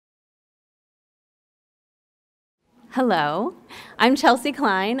Hello, I'm Chelsea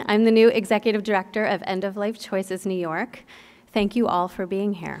Klein. I'm the new Executive Director of End of Life Choices New York. Thank you all for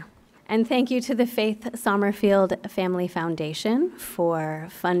being here. And thank you to the Faith Sommerfield Family Foundation for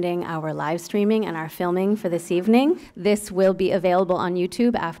funding our live streaming and our filming for this evening. This will be available on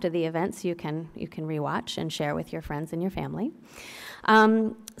YouTube after the event, so you can rewatch and share with your friends and your family.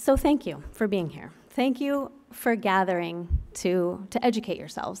 So thank you for being here. Thank you for gathering to educate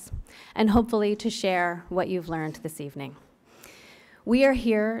yourselves and hopefully to share what you've learned this evening. We are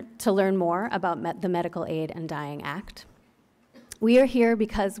here to learn more about the Medical Aid and Dying Act. We are here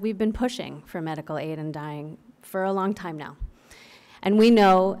because we've been pushing for medical aid and dying for a long time now. And we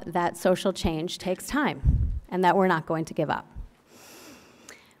know that social change takes time and that we're not going to give up.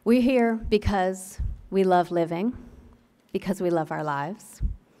 We're here because we love living, because we love our lives,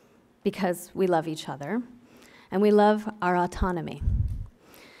 because we love each other, and we love our autonomy.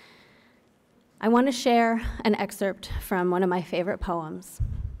 I want to share an excerpt from one of my favorite poems,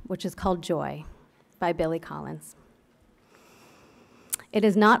 which is called Joy by Billy Collins. It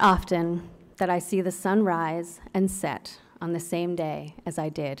is not often that I see the sun rise and set on the same day as I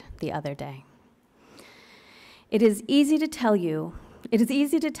did the other day. It is easy to tell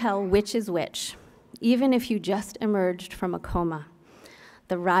which is which, even if you just emerged from a coma.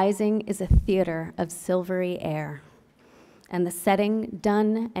 The rising is a theater of silvery air, and the setting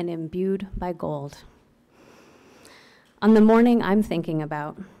done and imbued by gold. On the morning I'm thinking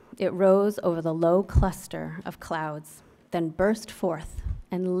about, it rose over the low cluster of clouds, then burst forth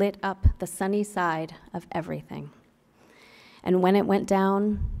and lit up the sunny side of everything. And when it went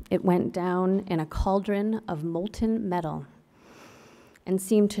down in a cauldron of molten metal and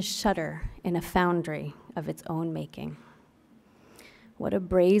seemed to shudder in a foundry of its own making. What a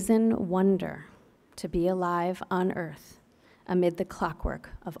brazen wonder to be alive on earth amid the clockwork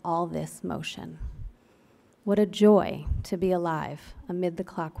of all this motion. What a joy to be alive amid the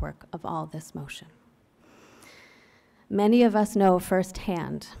clockwork of all this motion. Many of us know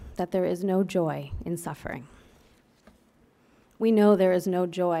firsthand that there is no joy in suffering. We know there is no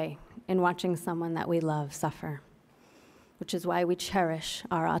joy in watching someone that we love suffer, which is why we cherish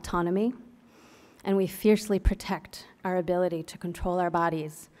our autonomy and we fiercely protect our ability to control our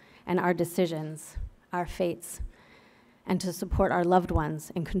bodies and our decisions, our fates, and to support our loved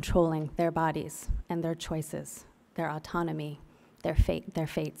ones in controlling their bodies and their choices, their autonomy, their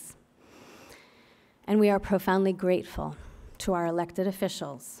fates. And we are profoundly grateful to our elected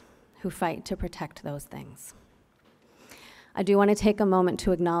officials who fight to protect those things. I do want to take a moment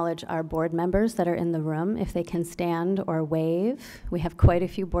to acknowledge our board members that are in the room, if they can stand or wave. We have quite a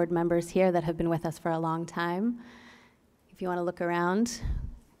few board members here that have been with us for a long time. If you want to look around,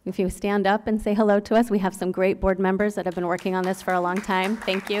 if you stand up and say hello to us, we have some great board members that have been working on this for a long time.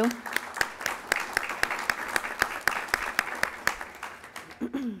 Thank you.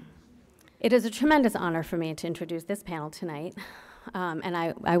 It is a tremendous honor for me to introduce this panel tonight, and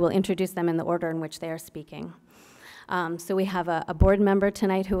I will introduce them in the order in which they are speaking. So we have a board member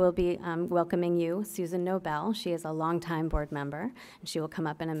tonight who will be welcoming you, Susan Nobel. She is a longtime board member, and she will come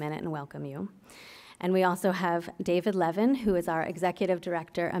up in a minute and welcome you. And we also have David Leven, who is our Executive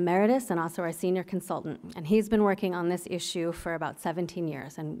Director Emeritus and also our Senior Consultant. And he's been working on this issue for about 17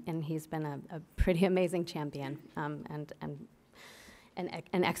 years, and he's been a pretty amazing champion and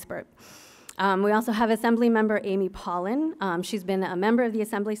an expert. We also have Assembly Member Amy Paulin. She's been a member of the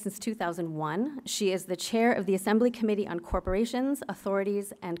Assembly since 2001. She is the chair of the Assembly Committee on Corporations,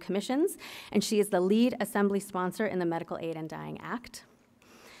 Authorities, and Commissions, and she is the lead Assembly sponsor in the Medical Aid and Dying Act.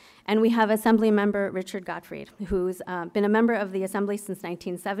 And we have Assembly Member Richard Gottfried, who's been a member of the Assembly since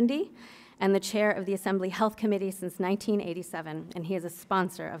 1970 and the chair of the Assembly Health Committee since 1987, and he is a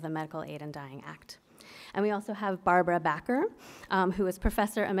sponsor of the Medical Aid and Dying Act. And we also have Barbara Backer, who is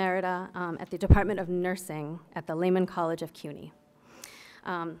Professor Emerita at the Department of Nursing at the Lehman College of CUNY.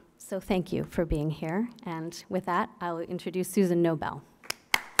 So thank you for being here. And with that, I'll introduce Susan Nobel.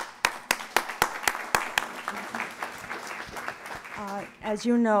 As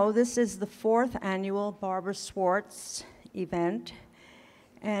you know, this is the 4th annual Barbara Swartz event.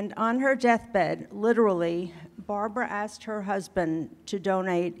 And on her deathbed, literally, Barbara asked her husband to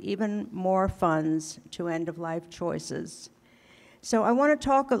donate even more funds to end-of-life choices. So I want to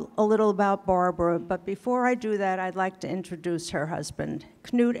talk a little about Barbara, but before I do that, I'd like to introduce her husband,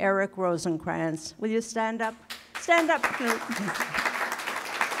 Knut Eric Rosenkrantz. Will you stand up? Stand up, Knut.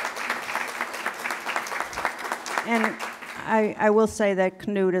 And I will say that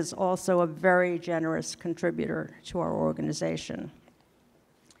Knut is also a very generous contributor to our organization.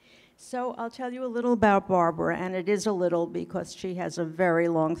 So I'll tell you a little about Barbara, and it is a little because she has a very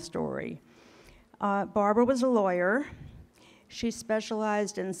long story. Barbara was a lawyer. She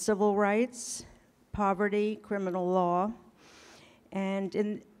specialized in civil rights, poverty, criminal law, and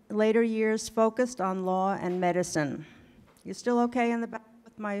in later years focused on law and medicine. You still okay in the back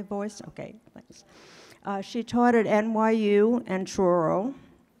with my voice? Okay, thanks. She taught at NYU and Truro.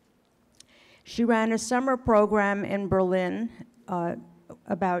 She ran a summer program in Berlin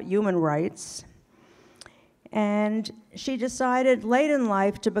about human rights. And she decided late in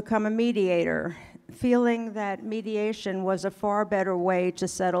life to become a mediator, feeling that mediation was a far better way to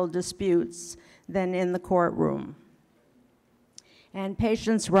settle disputes than in the courtroom. And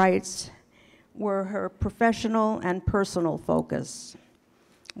patients' rights were her professional and personal focus,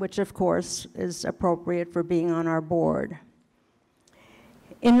 which of course is appropriate for being on our board.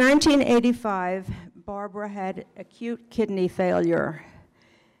 In 1985, Barbara had acute kidney failure.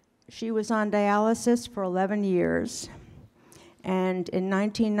 She was on dialysis for 11 years, and in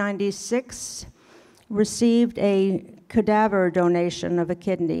 1996, received a cadaver donation of a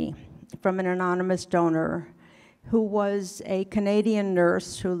kidney from an anonymous donor who was a Canadian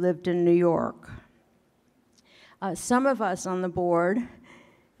nurse who lived in New York. Some of us on the board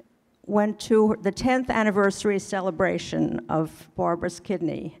went to the 10th anniversary celebration of Barbara's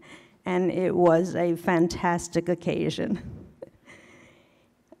kidney, and it was a fantastic occasion.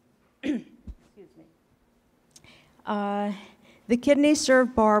 Excuse me. The kidney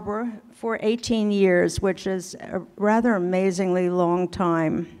served Barbara for 18 years, which is a rather amazingly long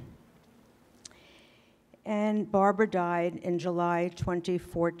time. And Barbara died in July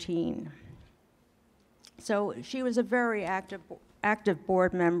 2014. So she was a very active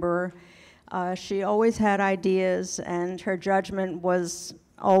board member. She always had ideas, and her judgment was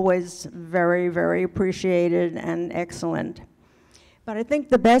always very, very appreciated and excellent. But I think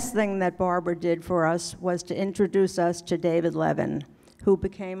the best thing that Barbara did for us was to introduce us to David Leven, who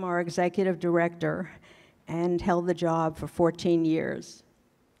became our executive director and held the job for 14 years.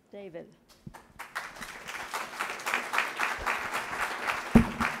 David.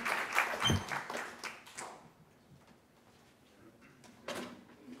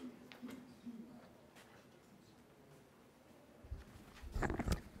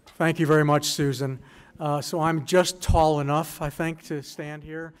 Thank you very much, Susan. So I'm just tall enough, I think, to stand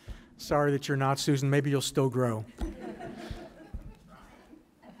here. Sorry that you're not, Susan. Maybe you'll still grow.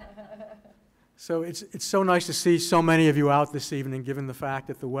 So it's so nice to see so many of you out this evening, given the fact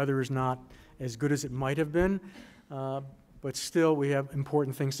that the weather is not as good as it might have been. But still, we have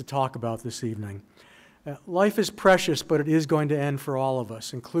important things to talk about this evening. Life is precious, but it is going to end for all of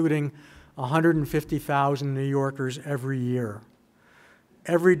us, including 150,000 New Yorkers every year.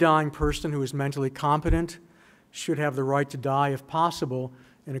 Every dying person who is mentally competent should have the right to die, if possible,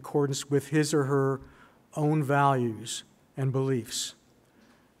 in accordance with his or her own values and beliefs.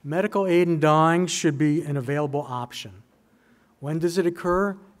 Medical aid in dying should be an available option. When does it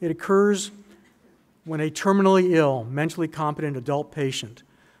occur? It occurs when a terminally ill, mentally competent adult patient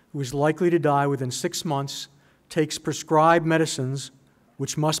who is likely to die within 6 months takes prescribed medicines,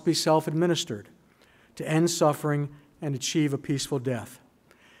 which must be self-administered, to end suffering and achieve a peaceful death.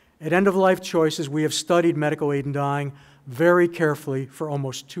 At End of Life Choices, we have studied medical aid in dying very carefully for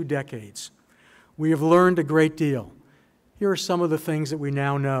almost 2 decades. We have learned a great deal. Here are some of the things that we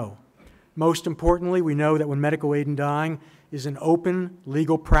now know. Most importantly, we know that when medical aid in dying is an open,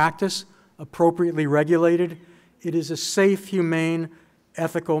 legal practice, appropriately regulated, it is a safe, humane,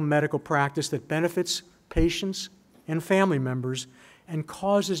 ethical medical practice that benefits patients and family members and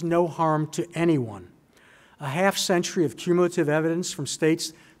causes no harm to anyone. A half-century of cumulative evidence from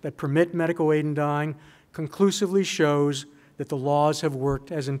states that permit medical aid in dying conclusively shows that the laws have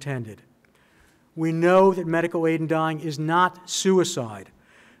worked as intended. We know that medical aid in dying is not suicide.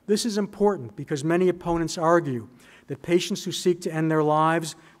 This is important because many opponents argue that patients who seek to end their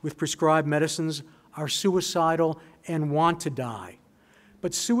lives with prescribed medicines are suicidal and want to die.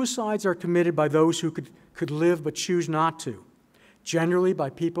 But suicides are committed by those who could live but choose not to, generally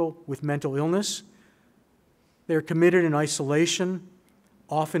by people with mental illness. They are committed in isolation,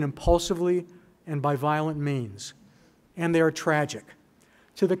 often impulsively and by violent means, and they are tragic.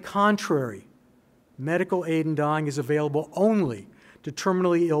 To the contrary, medical aid in dying is available only to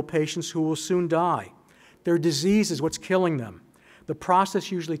terminally ill patients who will soon die. Their disease is what's killing them. The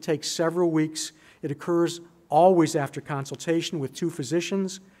process usually takes several weeks. It occurs always after consultation with 2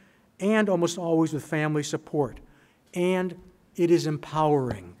 physicians and almost always with family support. And it is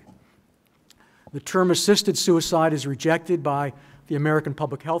empowering. The term assisted suicide is rejected by the American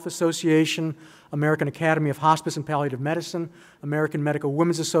Public Health Association, American Academy of Hospice and Palliative Medicine, American Medical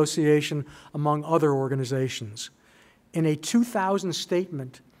Women's Association, among other organizations. In a 2000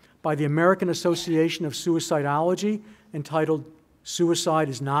 statement by the American Association of Suicidology entitled "Suicide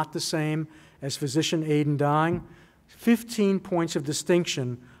is Not the Same as Physician Aid in Dying," 15 points of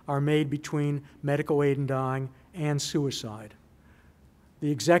distinction are made between medical aid in dying and suicide.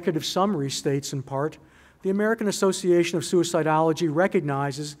 The executive summary states in part, the American Association of Suicidology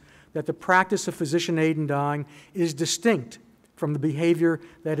recognizes that the practice of physician aid in dying is distinct from the behavior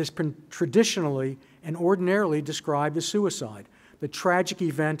that has been traditionally and ordinarily described as suicide, the tragic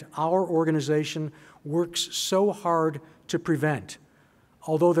event our organization works so hard to prevent.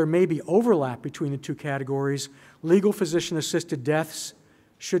 Although there may be overlap between the two categories, legal physician-assisted deaths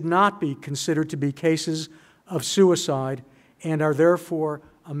should not be considered to be cases of suicide and are therefore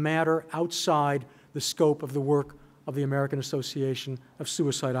a matter outside the scope of the work of the American Association of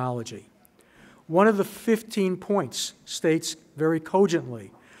Suicidology. One of the 15 points states very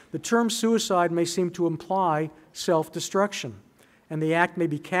cogently, the term suicide may seem to imply self-destruction, and the act may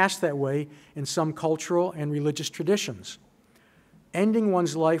be cast that way in some cultural and religious traditions. Ending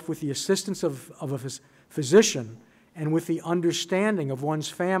one's life with the assistance of a physician and with the understanding of one's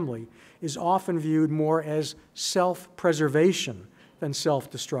family is often viewed more as self-preservation than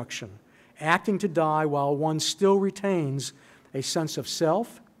self-destruction, acting to die while one still retains a sense of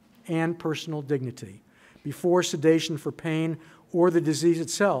self and personal dignity, before sedation for pain or the disease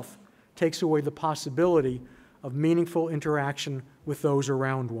itself takes away the possibility of meaningful interaction with those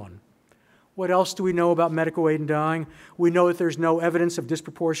around one. What else do we know about medical aid in dying? We know that there's no evidence of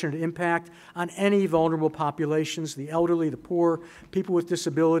disproportionate impact on any vulnerable populations, the elderly, the poor, people with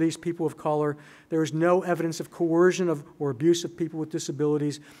disabilities, people of color. There is no evidence of coercion or abuse of people with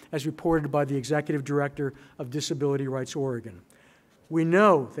disabilities, as reported by the Executive Director of Disability Rights Oregon. We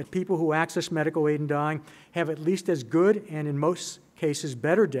know that people who access medical aid in dying have at least as good, and in most cases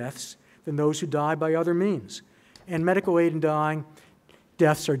better, deaths than those who die by other means. And medical aid in dying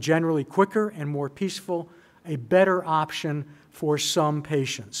deaths are generally quicker and more peaceful, a better option for some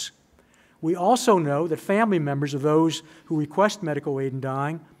patients. We also know that family members of those who request medical aid in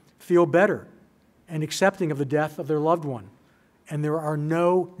dying feel better and accepting of the death of their loved one, and there are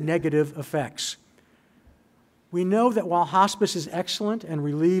no negative effects. We know that while hospice is excellent and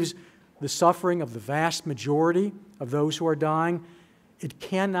relieves the suffering of the vast majority of those who are dying, it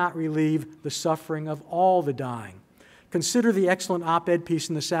cannot relieve the suffering of all the dying. Consider the excellent op-ed piece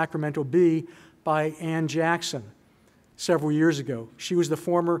in the Sacramento Bee by Ann Jackson several years ago. She was the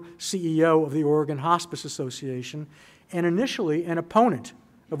former CEO of the Oregon Hospice Association and initially an opponent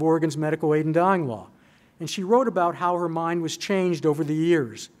of Oregon's medical aid in dying law. And she wrote about how her mind was changed over the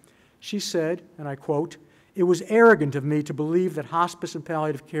years. She said, and I quote, "It was arrogant of me to believe that hospice and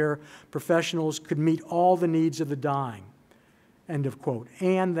palliative care professionals could meet all the needs of the dying," end of quote,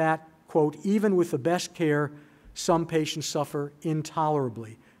 and that, quote, "even with the best care, some patients suffer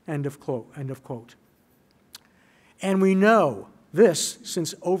intolerably," end of quote, end of quote. And we know this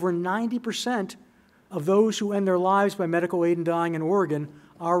since over 90% of those who end their lives by medical aid in dying in Oregon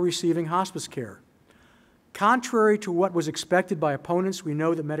are receiving hospice care. Contrary to what was expected by opponents, we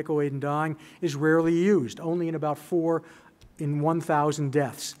know that medical aid in dying is rarely used, only in about 4 in 1,000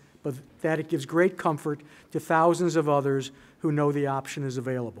 deaths, but that it gives great comfort to thousands of others who know the option is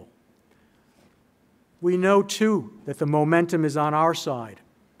available. We know, too, that the momentum is on our side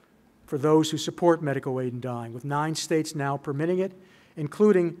for those who support medical aid in dying, with 9 states now permitting it,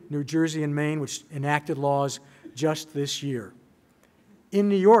 including New Jersey and Maine, which enacted laws just this year. In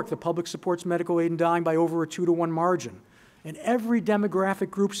New York, the public supports medical aid in dying by over a 2-to-1 margin, and every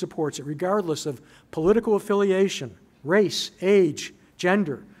demographic group supports it, regardless of political affiliation, race, age,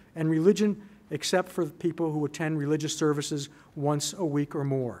 gender, and religion, except for people who attend religious services once a week or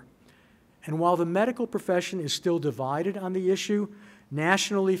more. And while the medical profession is still divided on the issue,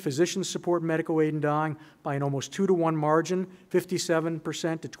 nationally, physicians support medical aid in dying by an almost 2-to-1 margin,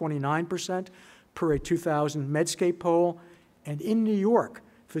 57% to 29%, per a 2000 Medscape poll. And in New York,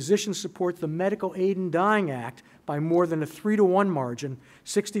 physicians support the Medical Aid in Dying Act by more than a 3-to-1 margin,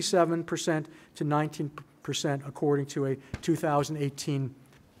 67% to 19%, according to a 2018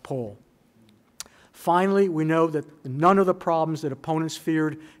 poll. Finally, we know that none of the problems that opponents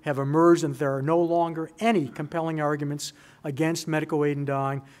feared have emerged, and there are no longer any compelling arguments against medical aid in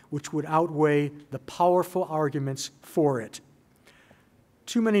dying which would outweigh the powerful arguments for it.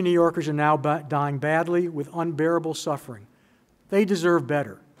 Too many New Yorkers are now dying badly with unbearable suffering. They deserve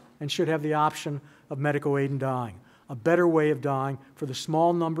better and should have the option of medical aid in dying, a better way of dying for the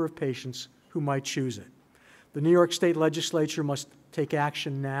small number of patients who might choose it. The New York State Legislature must take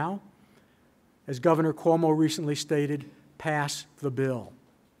action now. As Governor Cuomo recently stated, pass the bill.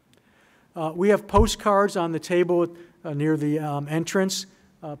 We have postcards on the table near the entrance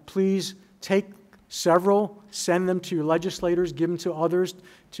Please take several, send them to your legislators, give them to others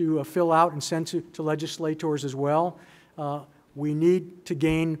to fill out and send to legislators as well. We need to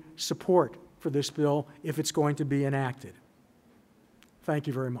gain support for this bill if it's going to be enacted. Thank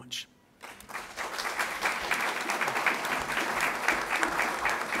you very much.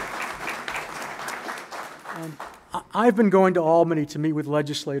 I've been going to Albany to meet with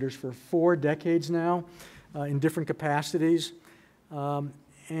legislators for 4 decades now in different capacities.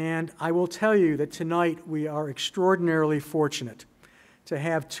 And I will tell you that tonight we are extraordinarily fortunate to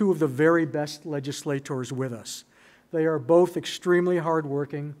have 2 of the very best legislators with us. They are both extremely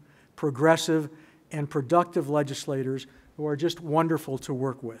hardworking, progressive, and productive legislators who are just wonderful to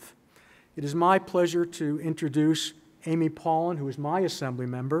work with. It is my pleasure to introduce Amy Paulin, who is my assembly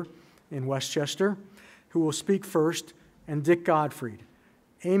member in Westchester, who will speak first, and Dick Gottfried.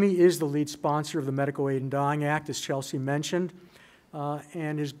 Amy is the lead sponsor of the Medical Aid in Dying Act, as Chelsea mentioned,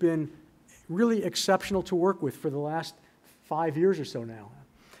 and has been really exceptional to work with for the last 5 years or so now.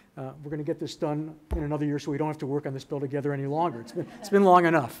 We're going to get this done in another year so we don't have to work on this bill together any longer. It's been long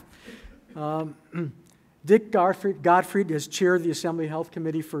enough. Dick Gottfried has chaired the Assembly Health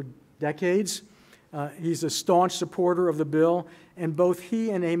Committee for decades. He's a staunch supporter of the bill, and both he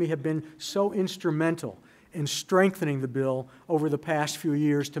and Amy have been so instrumental in strengthening the bill over the past few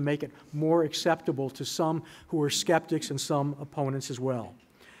years to make it more acceptable to some who are skeptics and some opponents as well.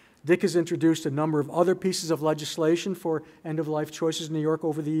 Dick has introduced a number of other pieces of legislation for end-of-life choices in New York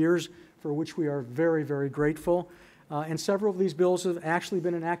over the years, for which we are very, very grateful. And several of these bills have actually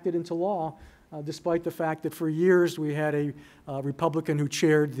been enacted into law, despite the fact that for years we had a Republican who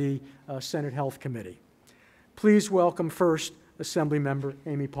chaired the Senate Health Committee. Please welcome first Assembly Member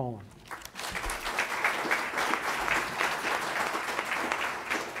Amy Paulin.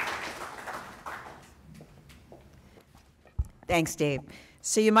 Thanks, Dave.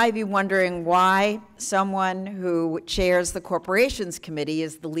 So you might be wondering why someone who chairs the Corporations Committee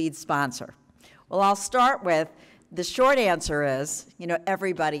is the lead sponsor. Well, I'll start with the short answer is,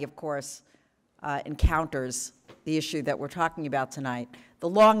 everybody, of course, encounters the issue that we're talking about tonight. The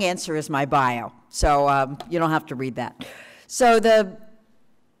long answer is my bio, so you don't have to read that. So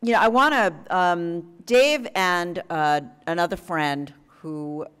I want to, Dave and another friend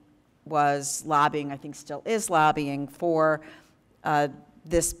who was lobbying, I think still is lobbying, for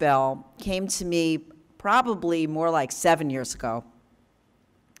this bill, came to me probably more like 7 years ago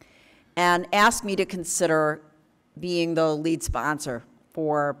and asked me to consider being the lead sponsor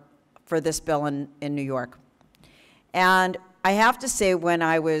for this bill in New York. And I have to say, when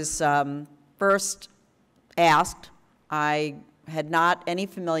I was first asked, I had not any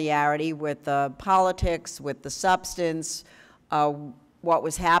familiarity with the politics, with the substance, what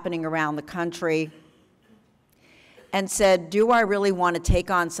was happening around the country, and said, do I really want to take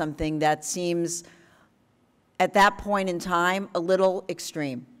on something that seems, at that point in time, a little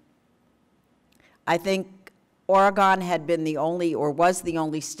extreme? I think Oregon had been the only, or was the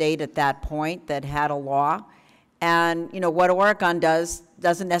only state at that point that had a law. And what Oregon does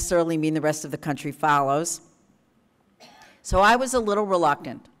doesn't necessarily mean the rest of the country follows. So I was a little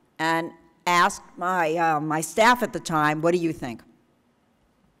reluctant and asked my staff at the time, what do you think?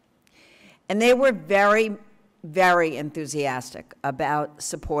 And they were very, very enthusiastic about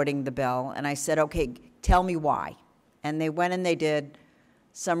supporting the bill. And I said, okay, tell me why. And they went and they did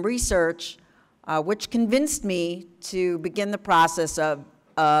some research, which convinced me to begin the process of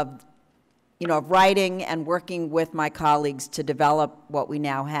writing and working with my colleagues to develop what we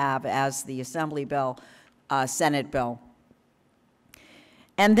now have as the Assembly bill, Senate bill.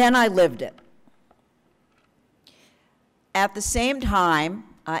 And then I lived it. At the same time,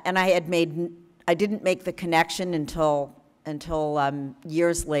 and I didn't make the connection until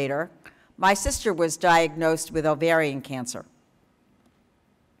years later, my sister was diagnosed with ovarian cancer.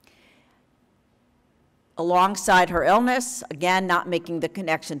 Alongside her illness, again, not making the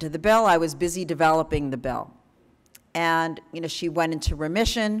connection to the bill, I was busy developing the bill. And she went into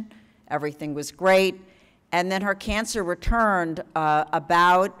remission, everything was great, and then her cancer returned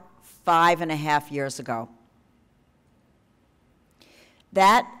about 5.5 years ago.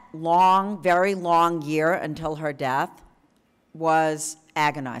 That long, very long year until her death was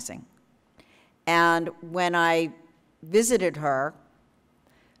agonizing. And when I visited her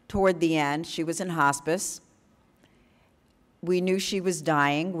toward the end, she was in hospice. We knew she was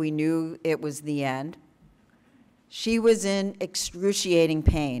dying. We knew it was the end. She was in excruciating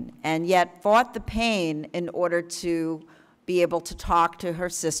pain, and yet fought the pain in order to be able to talk to her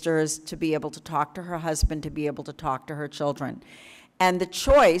sisters, to be able to talk to her husband, to be able to talk to her children. And the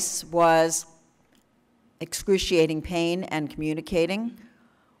choice was excruciating pain and communicating,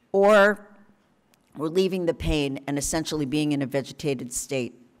 or relieving the pain and essentially being in a vegetated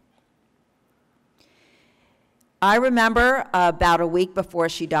state. I remember about a week before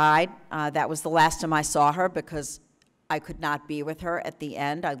she died, that was the last time I saw her because I could not be with her at the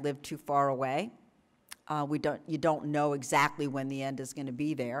end. I lived too far away. You don't know exactly when the end is going to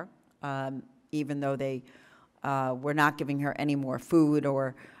be there, even though they were not giving her any more food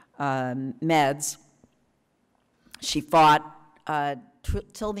or meds. She fought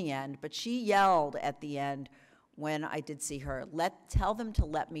till the end, but she yelled at the end when I did see her, tell them to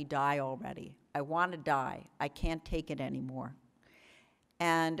let me die already. I want to die. I can't take it anymore.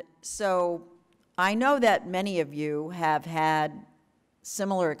 And so I know that many of you have had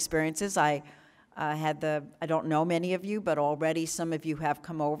similar experiences. I don't know many of you, but already some of you have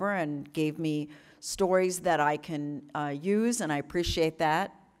come over and gave me stories that I can use, and I appreciate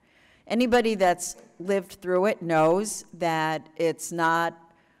that. Anybody that's lived through it knows that it's not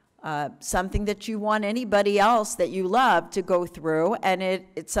something that you want anybody else that you love to go through, and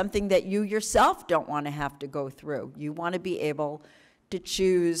it's something that you yourself don't want to have to go through. You want to be able to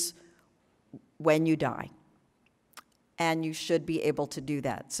choose when you die, and you should be able to do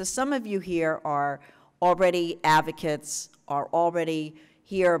that. So some of you here are already advocates, are already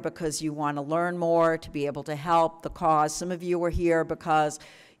here because you want to learn more, to be able to help the cause. Some of you are here because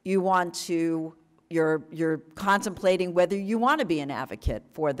you want to, you're contemplating whether you want to be an advocate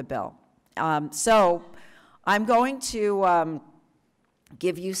for the bill. So I'm going to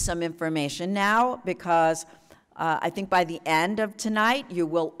give you some information now because I think by the end of tonight, you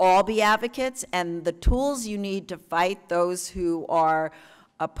will all be advocates, and the tools you need to fight those who are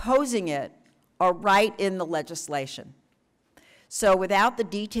opposing it are right in the legislation. So without the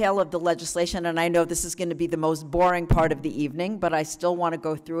detail of the legislation, and I know this is going to be the most boring part of the evening, but I still want to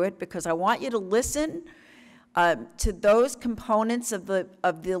go through it because I want you to listen to those components of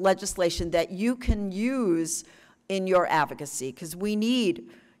the legislation that you can use in your advocacy, because we need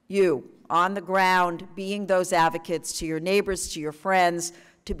you on the ground being those advocates to your neighbors, to your friends,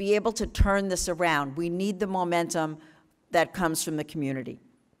 to be able to turn this around. We need the momentum that comes from the community.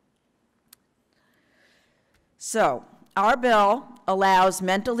 So, our bill allows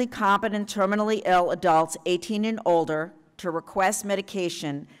mentally competent, terminally ill adults 18 and older to request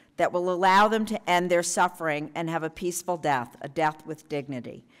medication that will allow them to end their suffering and have a peaceful death, a death with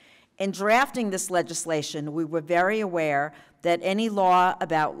dignity. In drafting this legislation, we were very aware that any law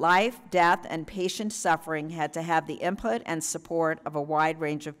about life, death, and patient suffering had to have the input and support of a wide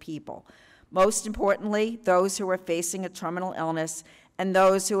range of people. Most importantly, those who are facing a terminal illness and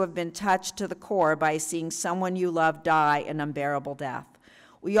those who have been touched to the core by seeing someone you love die an unbearable death.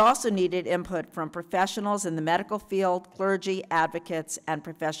 We also needed input from professionals in the medical field, clergy, advocates, and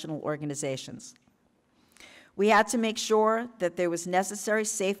professional organizations. We had to make sure that there was necessary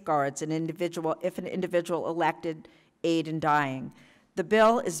safeguards if an individual elected aid in dying. The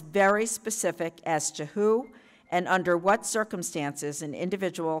bill is very specific as to who and under what circumstances an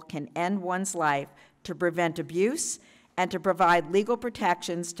individual can end one's life to prevent abuse and to provide legal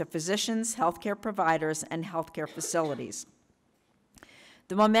protections to physicians, healthcare providers, and healthcare facilities.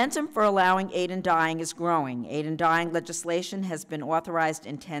 The momentum for allowing aid in dying is growing. Aid in dying legislation has been authorized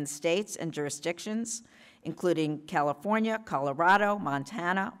in 10 states and jurisdictions, including California, Colorado,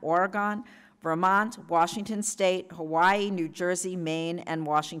 Montana, Oregon, Vermont, Washington State, Hawaii, New Jersey, Maine, and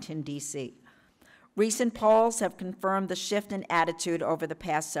Washington, D.C. Recent polls have confirmed the shift in attitude over the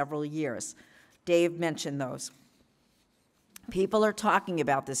past several years. Dave mentioned those. People are talking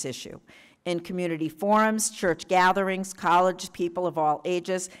about this issue in community forums, church gatherings, college people of all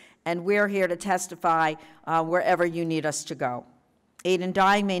ages, and we're here to testify wherever you need us to go. Aid in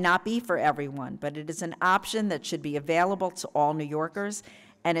dying may not be for everyone, but it is an option that should be available to all New Yorkers,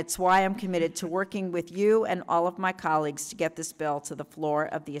 and it's why I'm committed to working with you and all of my colleagues to get this bill to the floor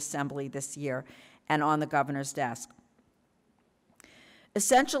of the Assembly this year and on the governor's desk.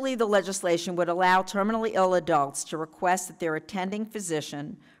 Essentially, the legislation would allow terminally ill adults to request that their attending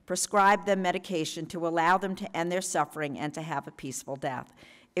physician prescribe them medication to allow them to end their suffering and to have a peaceful death.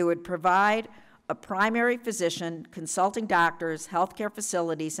 It would provide a primary physician, consulting doctors, healthcare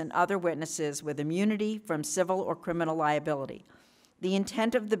facilities, and other witnesses with immunity from civil or criminal liability. The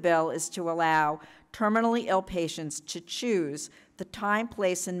intent of the bill is to allow terminally ill patients to choose the time,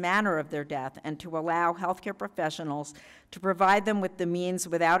 place, and manner of their death, and to allow healthcare professionals to provide them with the means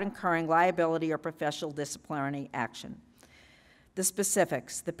without incurring liability or professional disciplinary action. The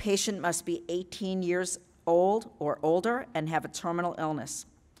specifics: the patient must be 18 years old or older and have a terminal illness.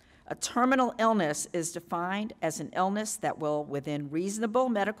 A terminal illness is defined as an illness that will, within reasonable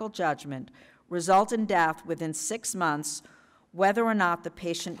medical judgment, result in death within 6 months whether or not the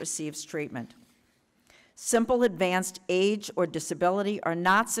patient receives treatment. Simple advanced age or disability are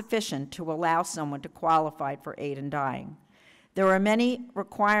not sufficient to allow someone to qualify for aid in dying. There are many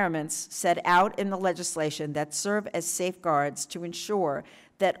requirements set out in the legislation that serve as safeguards to ensure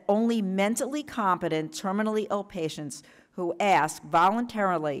that only mentally competent, terminally ill patients who ask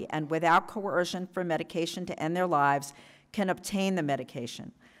voluntarily and without coercion for medication to end their lives can obtain the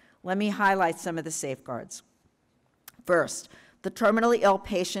medication. Let me highlight some of the safeguards. First, the terminally ill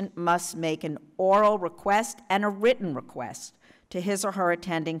patient must make an oral request and a written request to his or her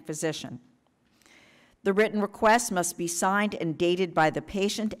attending physician. The written request must be signed and dated by the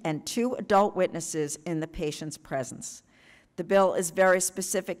patient and 2 adult witnesses in the patient's presence. The bill is very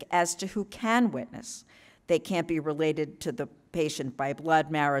specific as to who can witness. They can't be related to the patient by blood,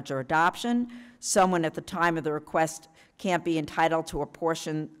 marriage, or adoption. Someone at the time of the request can't be entitled to a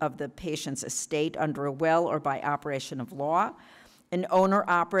portion of the patient's estate under a will or by operation of law. An owner,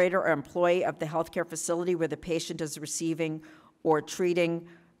 operator, or employee of the healthcare facility where the patient is receiving or treating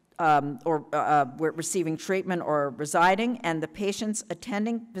receiving treatment or residing, and the patient's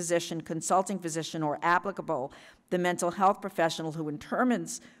attending physician, consulting physician, or applicable, the mental health professional who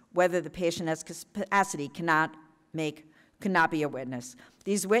determines whether the patient has capacity cannot be a witness.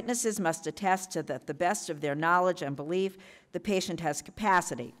 These witnesses must attest to the best of their knowledge and belief the patient has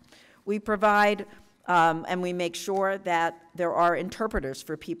capacity. We provide and we make sure that there are interpreters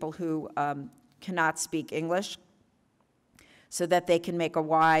for people who cannot speak English so that they can make a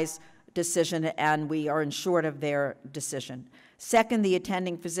wise decision and we are ensured of their decision. Second, the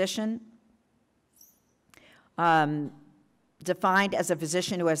attending physician, defined as a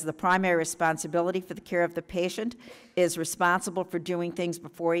physician who has the primary responsibility for the care of the patient, is responsible for doing things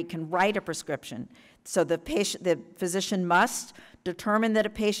before he can write a prescription. So the physician must determine that a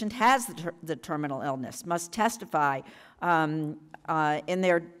patient has the terminal illness, must testify in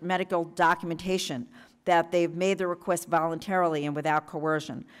their medical documentation that they've made the request voluntarily and without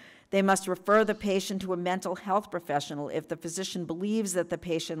coercion. They must refer the patient to a mental health professional if the physician believes that the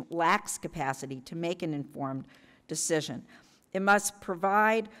patient lacks capacity to make an informed decision. It must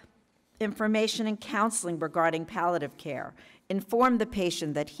provide information and counseling regarding palliative care, inform the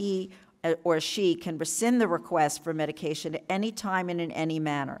patient that he or she can rescind the request for medication at any time and in any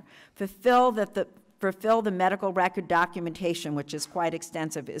manner, fulfill the medical record documentation, which is quite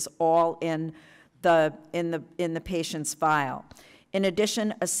extensive, is all in the patient's file. In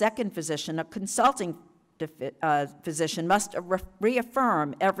addition, a second physician, a consulting physician, must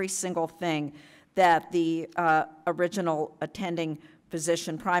reaffirm every single thing that the original attending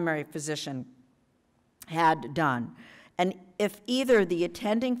physician, primary physician, had done. And if either the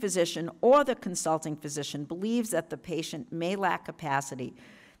attending physician or the consulting physician believes that the patient may lack capacity,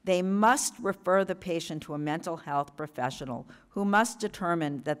 they must refer the patient to a mental health professional who must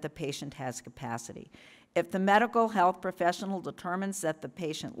determine that the patient has capacity. If the medical health professional determines that the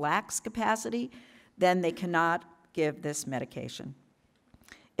patient lacks capacity, then they cannot give this medication.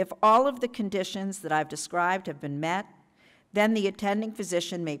 If all of the conditions that I've described have been met, then the attending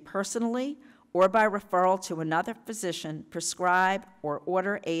physician may personally or by referral to another physician prescribe or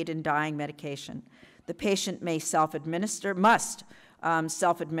order aid in dying medication. The patient may must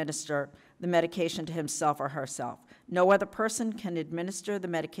self-administer the medication to himself or herself. No other person can administer the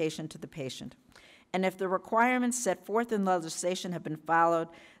medication to the patient. And if the requirements set forth in legislation have been followed,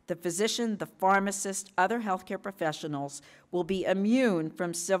 the physician, the pharmacist, other healthcare professionals will be immune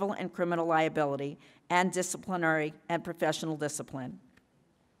from civil and criminal liability and disciplinary and professional discipline.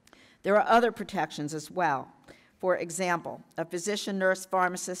 There are other protections as well. For example, a physician, nurse,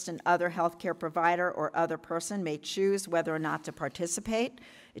 pharmacist, and other healthcare provider or other person may choose whether or not to participate.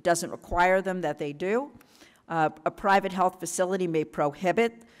 It doesn't require them that they do. A private health facility may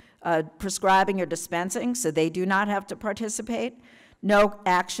prohibit prescribing or dispensing, so they do not have to participate. No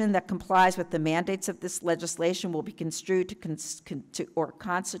action that complies with the mandates of this legislation will be construed to or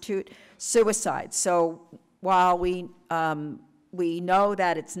constitute suicide. So while we know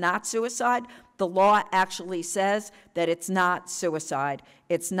that it's not suicide, the law actually says that it's not suicide,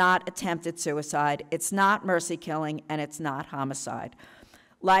 it's not attempted suicide, it's not mercy killing, and it's not homicide.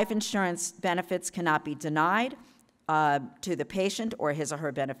 Life insurance benefits cannot be denied to the patient or his or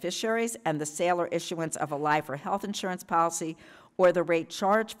her beneficiaries, and the sale or issuance of a life or health insurance policy or the rate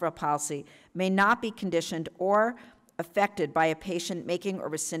charged for a policy may not be conditioned or affected by a patient making or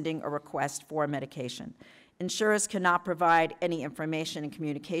rescinding a request for medication. Insurers cannot provide any information and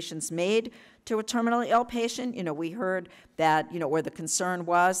communications made to a terminally ill patient. We heard that, where the concern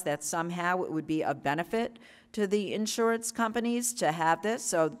was that somehow it would be of benefit to the insurance companies to have this,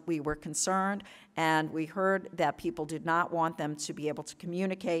 so we were concerned, and we heard that people did not want them to be able to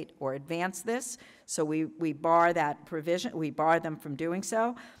communicate or advance this, so we bar that provision, we bar them from doing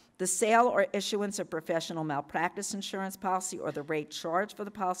so. The sale or issuance of professional malpractice insurance policy or the rate charged for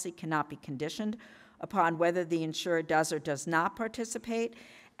the policy cannot be conditioned upon whether the insurer does or does not participate,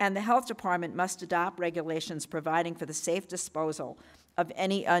 and the health department must adopt regulations providing for the safe disposal of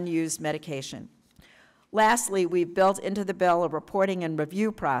any unused medication. Lastly, we've built into the bill a reporting and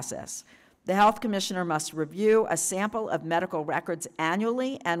review process. The health commissioner must review a sample of medical records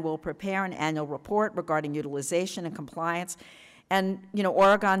annually and will prepare an annual report regarding utilization and compliance. And, you know,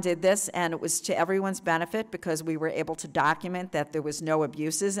 Oregon did this, and it was to everyone's benefit because we were able to document that there was no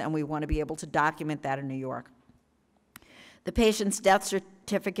abuses, and we want to be able to document that in New York. The patient's death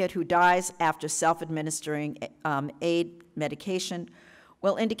certificate who dies after self-administering aid medication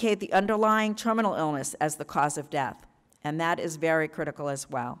will indicate the underlying terminal illness as the cause of death, and that is very critical as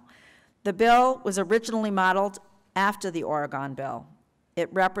well. The bill was originally modeled after the Oregon bill. It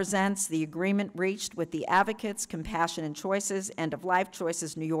represents the agreement reached with the advocates, Compassion and Choices, End of Life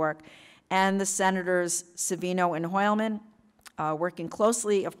Choices New York, and the Senators Savino and Hoylman, working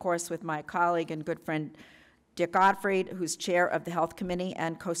closely, of course, with my colleague and good friend Dick Gottfried, who's chair of the Health Committee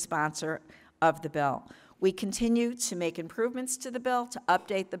and co-sponsor of the bill. We continue to make improvements to the bill, to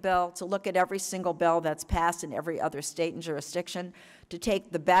update the bill, to look at every single bill that's passed in every other state and jurisdiction, to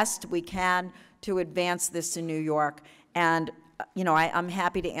take the best we can to advance this in New York. And you know, I'm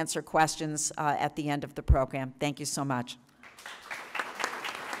happy to answer questions at the end of the program. Thank you so much.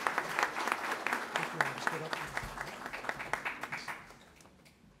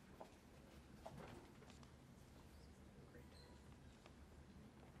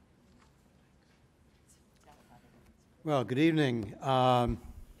 Well, good evening. So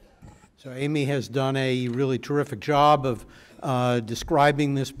Amy has done a really terrific job of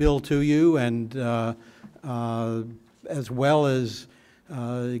describing this bill to you, and as well as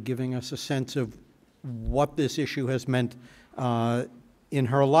giving us a sense of what this issue has meant in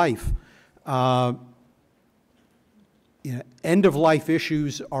her life. End-of-life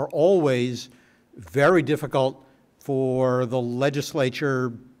issues are always very difficult for the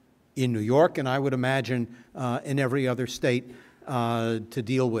legislature in New York, and I would imagine in every other state to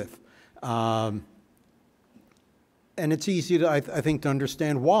deal with. And it's easy, to, I think, to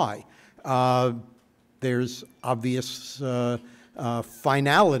understand why. There's obvious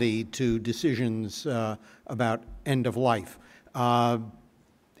finality to decisions about end of life.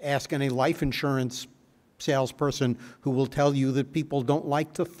 Ask any life insurance salesperson who will tell you that people don't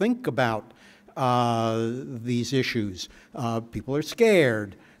like to think about these issues. People are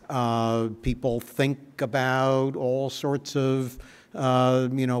scared. People think about all sorts of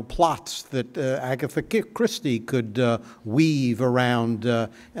plots that Agatha Christie could weave around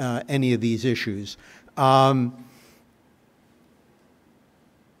any of these issues. While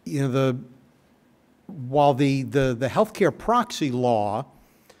the healthcare proxy law,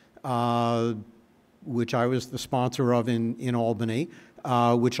 which I was the sponsor of in Albany,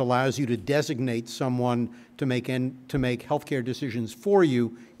 which allows you to designate someone to make healthcare decisions for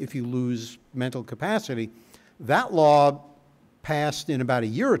you if you lose mental capacity, that law passed in about a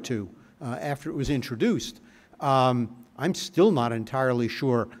year or two after it was introduced. I'm still not entirely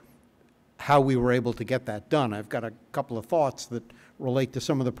sure how we were able to get that done. I've got a couple of thoughts that relate to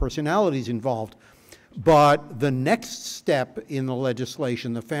some of the personalities involved. But the next step in the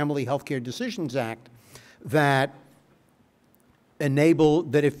legislation, the Family Healthcare Decisions Act, that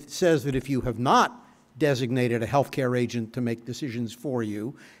says that if you have not designated a healthcare agent to make decisions for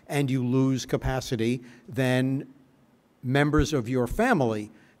you and you lose capacity, then members of your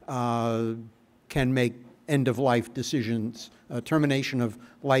family can make end-of-life decisions, termination of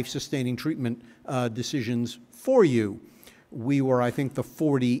life-sustaining treatment decisions for you. We were, I think, the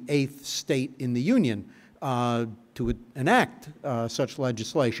 48th state in the union to enact such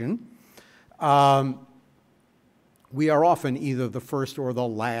legislation. We are often either the first or the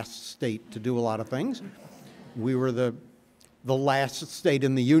last state to do a lot of things. We were the last state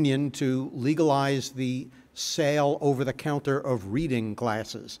in the union to legalize the sale over-the-counter of reading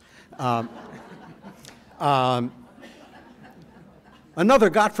glasses. Another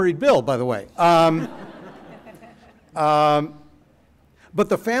Gottfried bill, by the way. But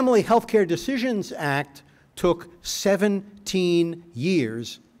the Family Healthcare Decisions Act took 17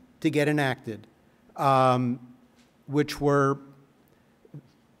 years to get enacted, which were,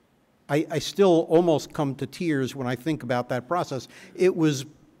 I still almost come to tears when I think about that process. It was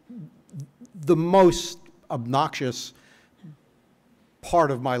the most obnoxious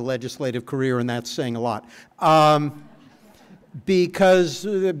part of my legislative career, and that's saying a lot. Because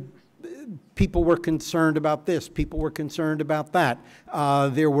people were concerned about this, people were concerned about that.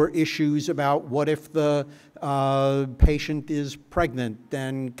 There were issues about what if the patient is pregnant,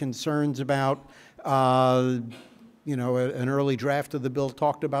 and concerns about, you know, an early draft of the bill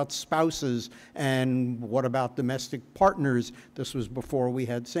talked about spouses, and what about domestic partners? This was before we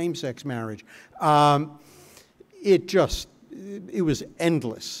had same-sex marriage. It was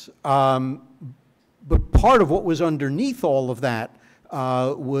endless. But part of what was underneath all of that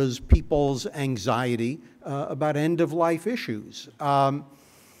was people's anxiety about end-of-life issues.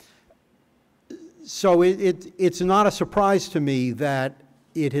 So it's not a surprise to me that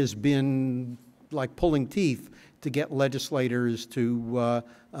it has been like pulling teeth to get legislators to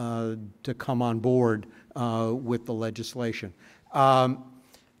come on board with the legislation.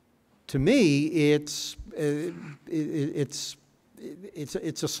 To me, it's a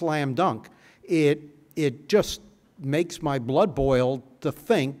slam dunk. It just makes my blood boil to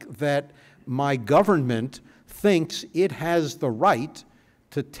think that my government thinks it has the right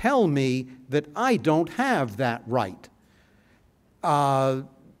to tell me that I don't have that right. Now,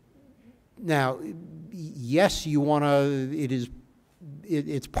 yes, you want to,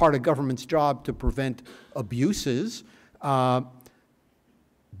 it's part of government's job to prevent abuses.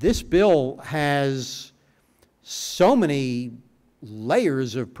 This bill has so many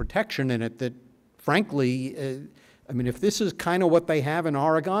layers of protection in it that, frankly, I mean, if this is kind of what they have in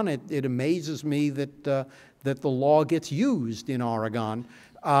Oregon, it amazes me that, that the law gets used in Oregon.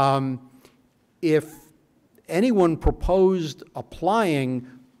 If anyone proposed applying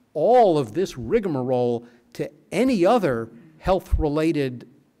all of this rigmarole to any other health-related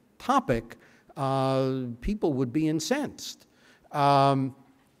topic, people would be incensed. But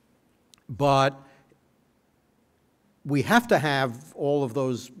we have to have all of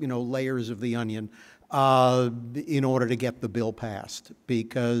those, you know, layers of the onion in order to get the bill passed,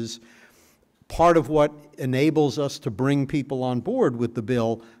 because part of what enables us to bring people on board with the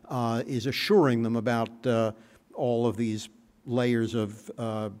bill is assuring them about all of these layers of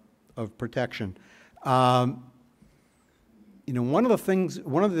protection. You know, one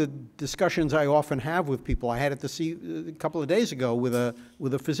of the discussions I often have with people, I had it a couple of days ago with a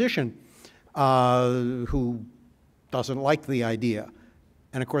physician who doesn't like the idea.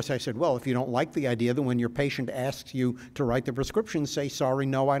 And of course I said, well, if you don't like the idea, then when your patient asks you to write the prescription, say, sorry,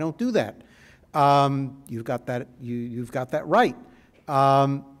 no, I don't do that. You've got that, you've got that right.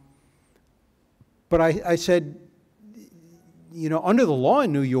 But I said, you know, under the law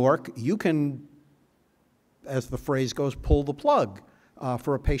in New York, you can, as the phrase goes, pull the plug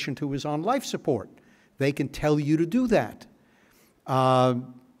for a patient who is on life support. They can tell you to do that.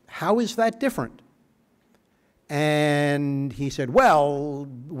 How is that different? And he said, well,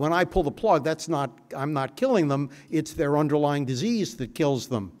 when I pull the plug, I'm not killing them, it's their underlying disease that kills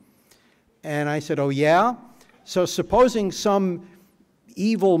them. And I said, oh yeah? So supposing some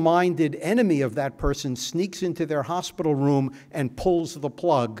evil-minded enemy of that person sneaks into their hospital room and pulls the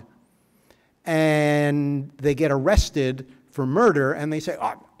plug, and they get arrested for murder, and they say,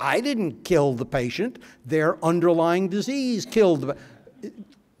 oh, I didn't kill the patient, their underlying disease killed the...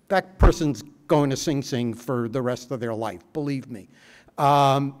 That person's going to Sing Sing for the rest of their life, believe me.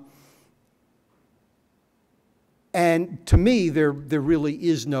 And to me, there really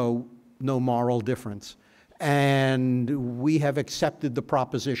is no moral difference. And we have accepted the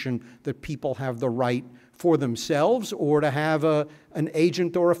proposition that people have the right for themselves or to have an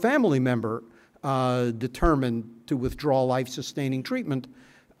agent or a family member determined to withdraw life-sustaining treatment.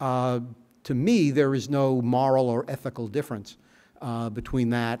 To me, there is no moral or ethical difference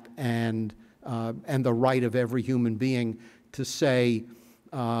between that and the right of every human being to say,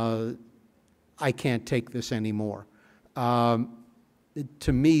 I can't take this anymore.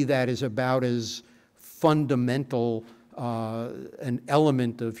 To me, that is about as fundamental an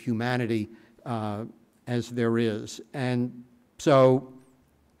element of humanity as there is. And so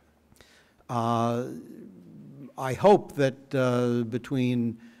I hope that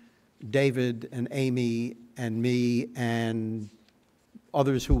between David and Amy and me and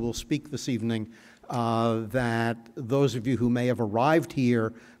others who will speak this evening, that those of you who may have arrived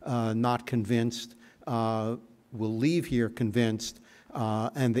here not convinced will leave here convinced,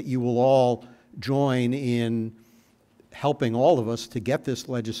 and that you will all join in helping all of us to get this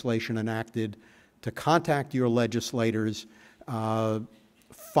legislation enacted, to contact your legislators,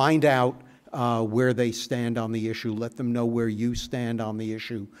 find out where they stand on the issue, let them know where you stand on the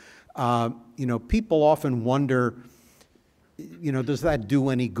issue. You know, people often wonder, you know, does that do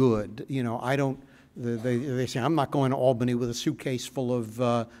any good? You know, I don't They say, I'm not going to Albany with a suitcase full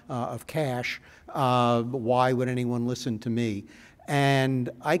of cash. Why would anyone listen to me? And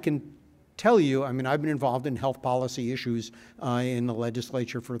I can tell you, I mean, I've been involved in health policy issues in the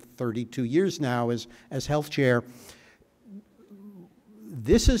legislature for 32 years now as health chair.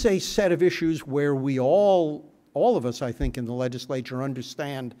 This is a set of issues where we all of us, I think, in the legislature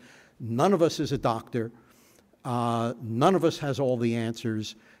understand none of us is a doctor. None of us has all the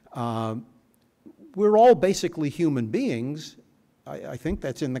answers. We're all basically human beings. I think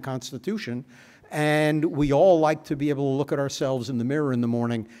that's in the Constitution. And we all like to be able to look at ourselves in the mirror in the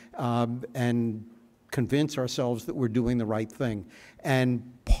morning and convince ourselves that we're doing the right thing. And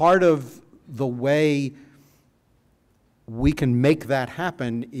part of the way we can make that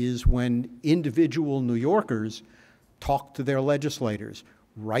happen is when individual New Yorkers talk to their legislators,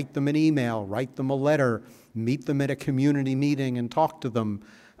 write them an email, write them a letter, meet them at a community meeting and talk to them.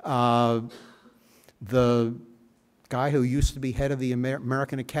 The guy who used to be head of the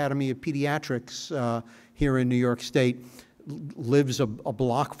American Academy of Pediatrics here in New York State lives a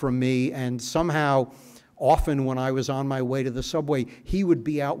block from me, and somehow, often when I was on my way to the subway, he would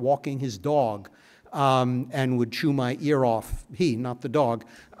be out walking his dog and would chew my ear off, he, not the dog,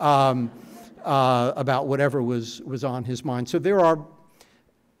 about whatever was on his mind. So there are,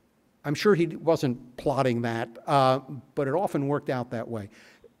 I'm sure he wasn't plotting that, but it often worked out that way.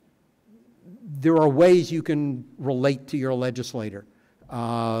 There are ways you can relate to your legislator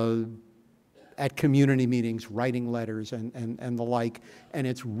at community meetings, writing letters and the like, and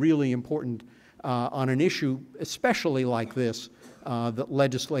it's really important on an issue, especially like this, that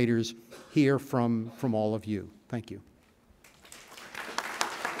legislators hear from all of you. Thank you.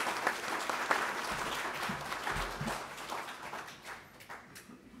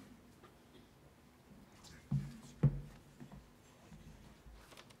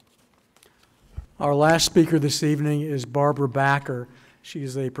 Our last speaker this evening is Barbara Backer. She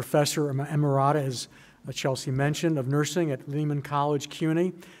is a professor Emeritus, as Chelsea mentioned, of nursing at Lehman College,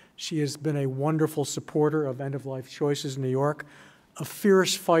 CUNY. She has been a wonderful supporter of end-of-life choices in New York, a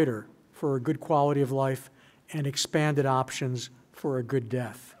fierce fighter for a good quality of life and expanded options for a good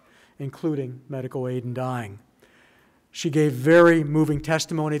death, including medical aid in dying. She gave very moving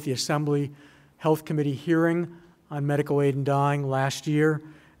testimony at the Assembly Health Committee hearing on medical aid in dying last year,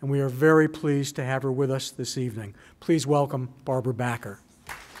 and we are very pleased to have her with us this evening. Please welcome Barbara Backer.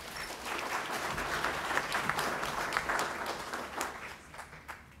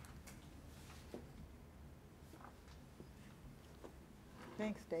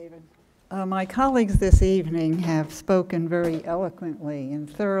 Thanks, David. My colleagues this evening have spoken very eloquently and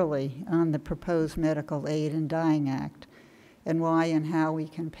thoroughly on the proposed Medical Aid in Dying Act and why and how we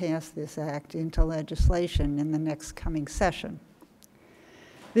can pass this act into legislation in the next coming session.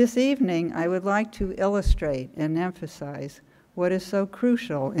 This evening, I would like to illustrate and emphasize what is so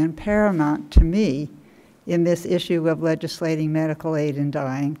crucial and paramount to me in this issue of legislating medical aid in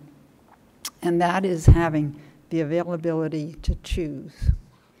dying, and that is having the availability to choose.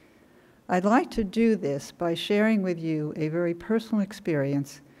 I'd like to do this by sharing with you a very personal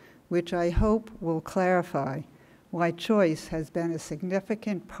experience which I hope will clarify why choice has been a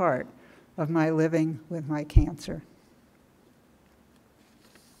significant part of my living with my cancer.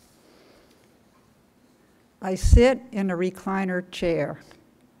 I sit in a recliner chair,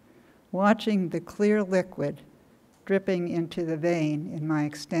 watching the clear liquid dripping into the vein in my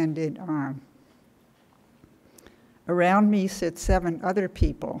extended arm. Around me sit 7 other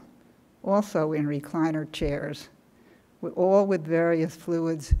people, also in recliner chairs, all with various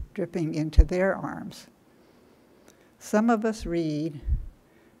fluids dripping into their arms. Some of us read,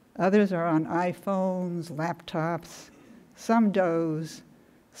 others are on iPhones, laptops, some doze,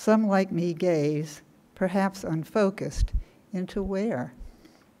 some like me gaze, perhaps unfocused, into where?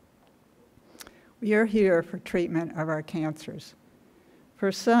 We are here for treatment of our cancers.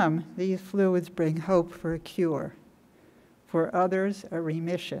 For some, these fluids bring hope for a cure. For others, a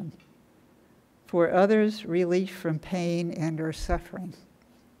remission. For others, relief from pain and or suffering.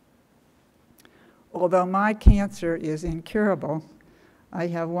 Although my cancer is incurable, I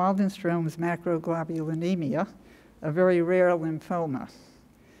have Waldenstrom's macroglobulinemia, a very rare lymphoma.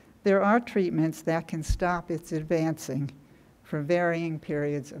 There are treatments that can stop its advancing for varying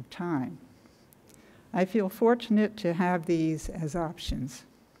periods of time. I feel fortunate to have these as options.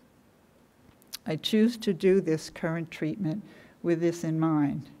 I choose to do this current treatment with this in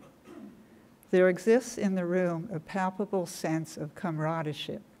mind. There exists in the room a palpable sense of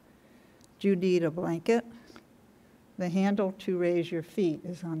comradeship. Do you need a blanket? The handle to raise your feet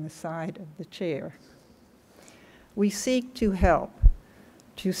is on the side of the chair. We seek to help.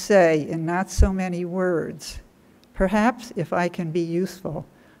 to say in not so many words, perhaps if I can be useful,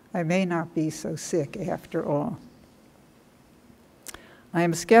 I may not be so sick after all. I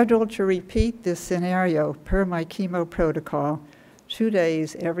am scheduled to repeat this scenario per my chemo protocol 2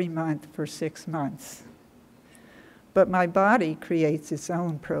 days every month for 6 months. But my body creates its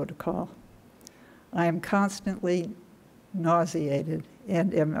own protocol. I am constantly nauseated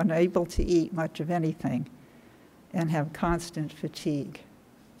and am unable to eat much of anything and have constant fatigue.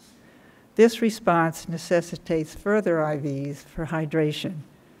 This response necessitates further IVs for hydration,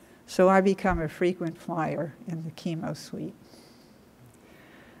 so I become a frequent flyer in the chemo suite.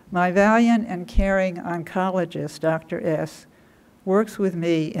 My valiant and caring oncologist, Dr. S., works with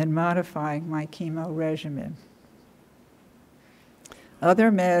me in modifying my chemo regimen.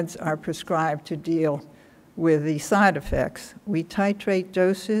 Other meds are prescribed to deal with the side effects. We titrate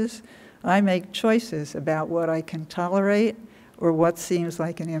doses. I make choices about what I can tolerate or what seems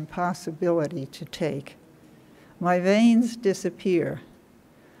like an impossibility to take. My veins disappear.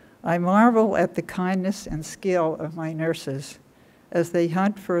 I marvel at the kindness and skill of my nurses as they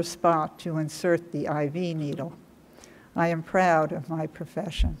hunt for a spot to insert the IV needle. I am proud of my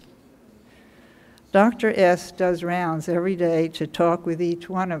profession. Dr. S. does rounds every day to talk with each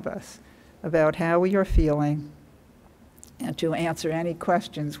one of us about how we are feeling and to answer any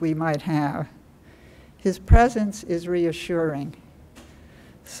questions we might have. His presence is reassuring.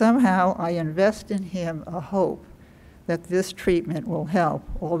 Somehow I invest in him a hope that this treatment will help,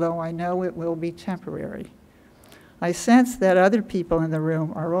 although I know it will be temporary. I sense that other people in the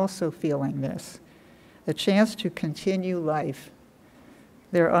room are also feeling this, a chance to continue life.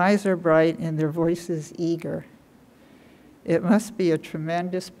 Their eyes are bright and their voices eager. It must be a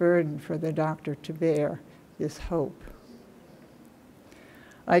tremendous burden for the doctor to bear this hope.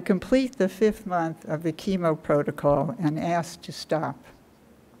 I complete the 5th month of the chemo protocol and ask to stop.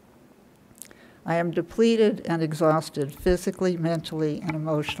 I am depleted and exhausted physically, mentally, and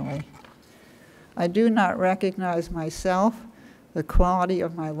emotionally. I do not recognize myself. The quality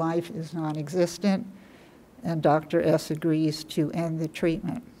of my life is non-existent, and Dr. S. agrees to end the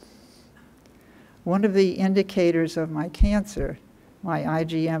treatment. One of the indicators of my cancer, my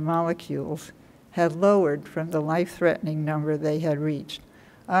IgM molecules, had lowered from the life-threatening number they had reached.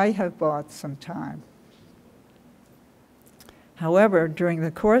 I have bought some time. However, during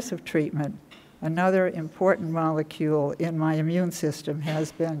the course of treatment, another important molecule in my immune system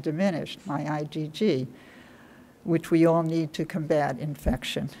has been diminished, my IgG, which we all need to combat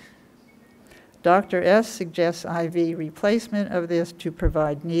infection. Dr. S. suggests IV replacement of this to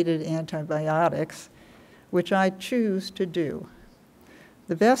provide needed antibiotics, which I choose to do.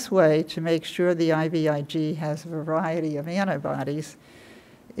 The best way to make sure the IVIG has a variety of antibodies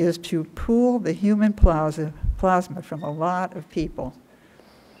is to pool the human plasma from a lot of people,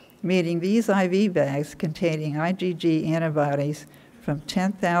 meaning these IV bags containing IgG antibodies from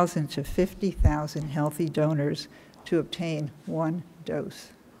 10,000 to 50,000 healthy donors to obtain 1 dose.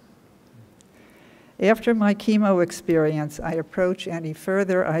 After my chemo experience, I approach any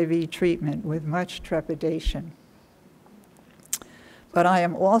further IV treatment with much trepidation. But I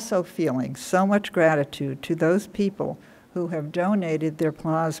am also feeling so much gratitude to those people who have donated their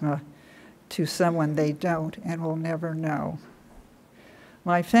plasma to someone they don't and will never know.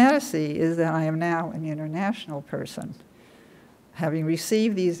 My fantasy is that I am now an international person, having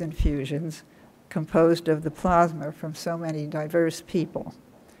received these infusions composed of the plasma from so many diverse people.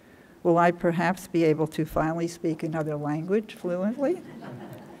 Will I perhaps be able to finally speak another language fluently?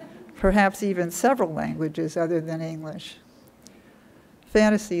 Perhaps even several languages other than English.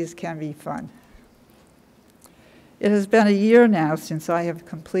 Fantasies can be fun. It has been a year now since I have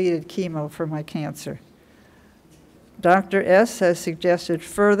completed chemo for my cancer. Dr. S. has suggested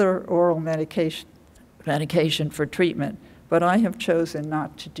further oral medication for treatment, but I have chosen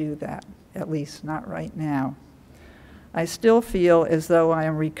not to do that, at least not right now. I still feel as though I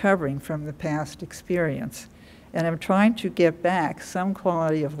am recovering from the past experience, and I'm trying to get back some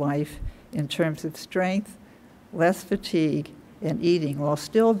quality of life in terms of strength, less fatigue, and eating, while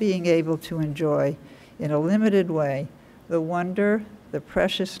still being able to enjoy, in a limited way, the wonder, the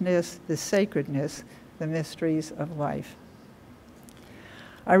preciousness, the sacredness, the mysteries of life.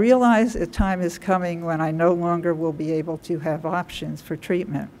 I realize a time is coming when I no longer will be able to have options for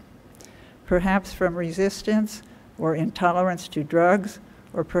treatment, perhaps from resistance or intolerance to drugs,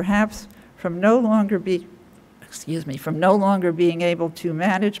 or perhaps from no longer being able to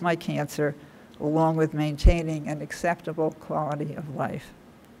manage my cancer along with maintaining an acceptable quality of life.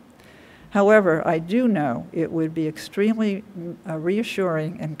 However, I do know it would be extremely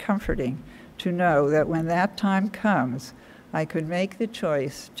reassuring and comforting to know that when that time comes, I could make the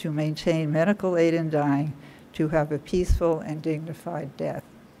choice to maintain medical aid in dying, to have a peaceful and dignified death.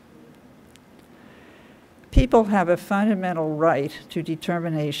 People have a fundamental right to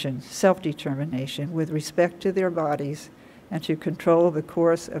determination, self-determination, with respect to their bodies and to control the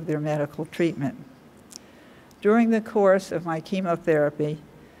course of their medical treatment. During the course of my chemotherapy,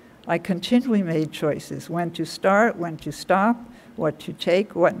 I continually made choices: when to start, when to stop, what to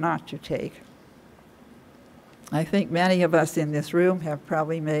take, what not to take. I think many of us in this room have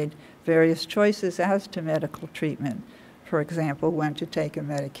probably made various choices as to medical treatment. For example, when to take a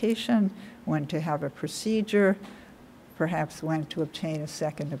medication, when to have a procedure, perhaps when to obtain a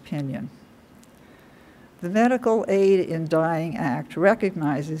second opinion. The Medical Aid in Dying Act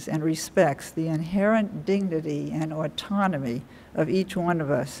recognizes and respects the inherent dignity and autonomy of each one of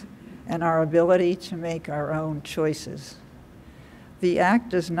us and our ability to make our own choices. The Act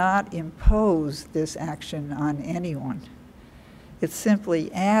does not impose this action on anyone. It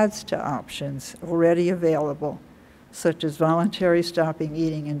simply adds to options already available, such as voluntary stopping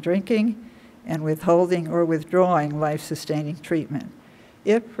eating and drinking and withholding or withdrawing life-sustaining treatment.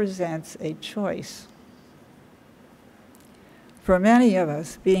 It presents a choice. For many of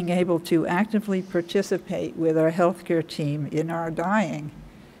us, being able to actively participate with our healthcare team in our dying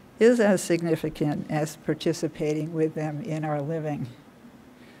is as significant as participating with them in our living.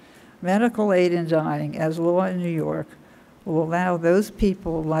 Medical aid in dying, as law in New York, will allow those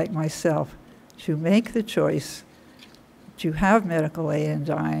people like myself to make the choice to have medical aid in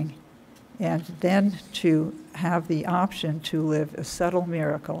dying and then to have the option to live a subtle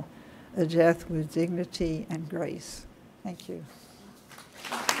miracle, a death with dignity and grace. Thank you.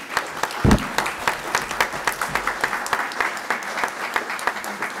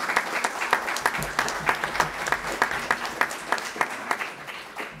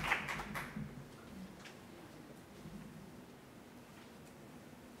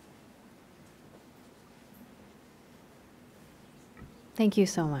 Thank you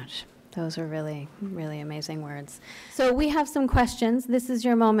so much. Those are really, really amazing words. So we have some questions. This is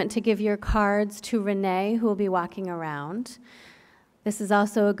your moment to give your cards to Renee, who will be walking around. This is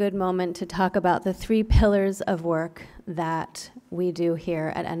also a good moment to talk about the 3 pillars of work that we do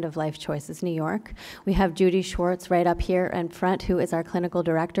here at End of Life Choices New York. We have Judy Swartz right up here in front, who is our clinical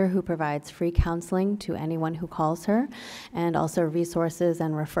director, who provides free counseling to anyone who calls her, and also resources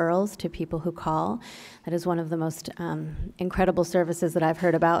and referrals to people who call. That is one of the most incredible services that I've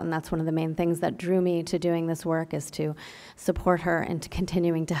heard about, and that's one of the main things that drew me to doing this work, is to support her and to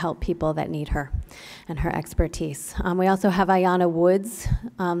continuing to help people that need her and her expertise. We also have Ayanna Woods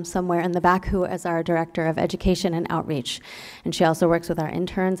somewhere in the back, who is our Director of Education and Outreach. And she also works with our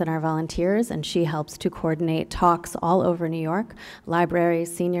interns and our volunteers, and she helps to coordinate talks all over New York,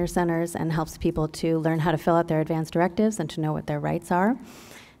 libraries, senior centers, and helps people to learn how to fill out their advance directives and to know what their rights are.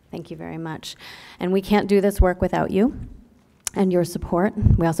 Thank you very much. And we can't do this work without you and your support.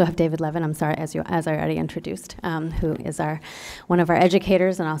 We also have David Leven, I'm sorry, as I already introduced, who is one of our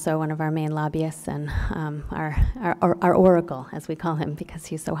educators and also one of our main lobbyists and our oracle, as we call him, because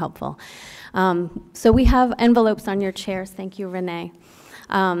he's so helpful. So we have envelopes on your chairs. Thank you, Renee.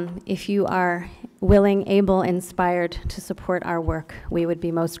 If you are willing, able, inspired to support our work, we would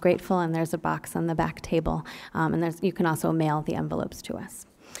be most grateful, and there's a box on the back table, and you can also mail the envelopes to us.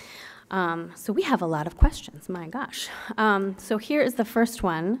 So we have a lot of questions, my gosh. So here is the first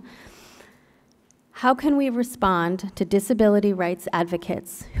one. How can we respond to disability rights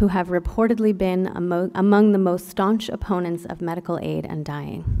advocates who have reportedly been among the most staunch opponents of medical aid and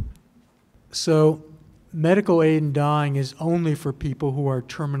dying? So medical aid in dying is only for people who are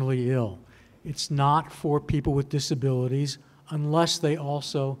terminally ill. It's not for people with disabilities unless they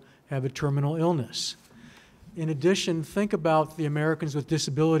also have a terminal illness. In addition, think about the Americans with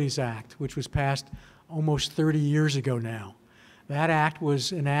Disabilities Act, which was passed almost 30 years ago now. That act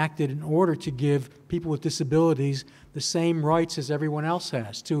was enacted in order to give people with disabilities the same rights as everyone else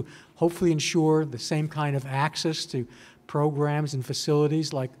has, to hopefully ensure the same kind of access to programs and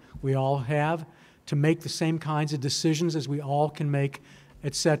facilities like we all have, to make the same kinds of decisions as we all can make,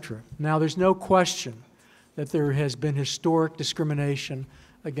 etc. Now, there's no question that there has been historic discrimination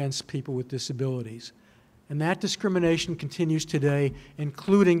against people with disabilities. And that discrimination continues today,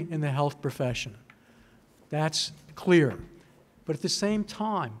 including in the health profession. That's clear. But at the same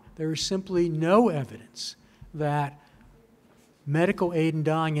time, there is simply no evidence that medical aid in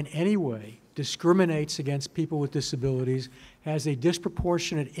dying in any way discriminates against people with disabilities, has a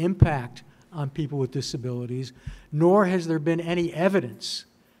disproportionate impact on people with disabilities, nor has there been any evidence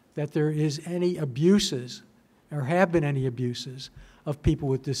that there is any abuses or have been any abuses of people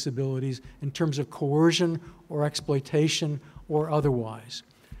with disabilities in terms of coercion or exploitation or otherwise.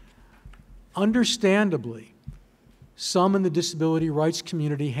 Understandably, some in the disability rights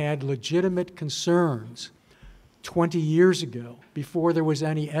community had legitimate concerns 20 years ago, before there was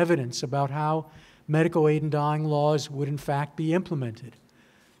any evidence about how medical aid in dying laws would in fact be implemented.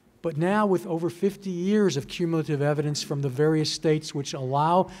 But now, with over 50 years of cumulative evidence from the various states which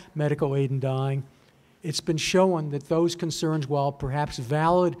allow medical aid in dying, it's been shown that those concerns, while perhaps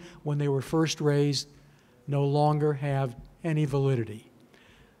valid when they were first raised, no longer have any validity.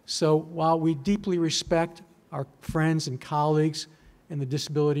 So while we deeply respect our friends and colleagues in the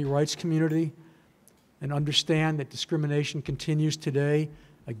disability rights community and understand that discrimination continues today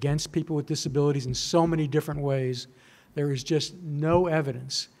against people with disabilities in so many different ways, there is just no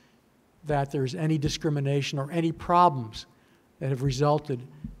evidence that there's any discrimination or any problems that have resulted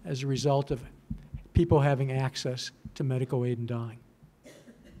as a result of people having access to medical aid in dying.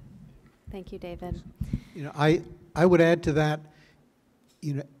 Thank you, David. You know, I would add to that,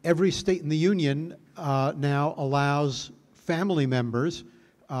 you know, every state in the union now allows family members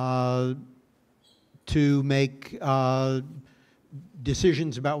to make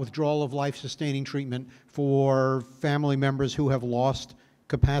decisions about withdrawal of life-sustaining treatment for family members who have lost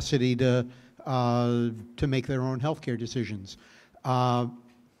capacity to make their own healthcare decisions.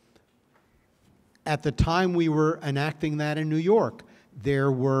 At the time we were enacting that in New York,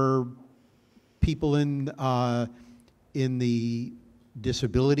 there were people in the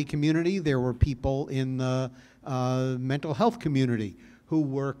disability community, there were people in the mental health community who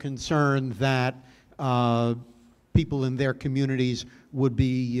were concerned that people in their communities would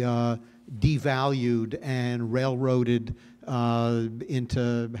be devalued and railroaded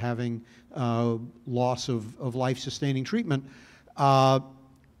into having loss of life-sustaining treatment.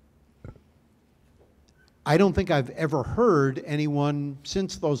 I don't think I've ever heard anyone,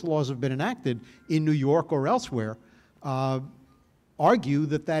 since those laws have been enacted in New York or elsewhere, argue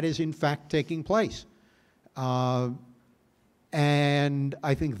that that is in fact taking place. And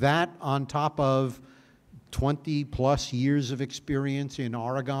I think that, on top of 20-plus years of experience in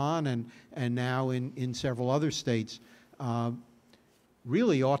Oregon and now in several other states,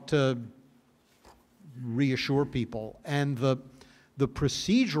 really ought to reassure people. And the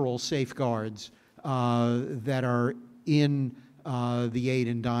procedural safeguards that are in the aid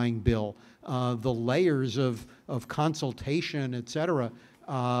in dying bill, the layers of consultation, et cetera,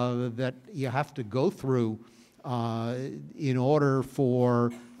 that you have to go through in order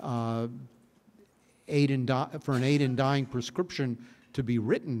for an aid in dying prescription to be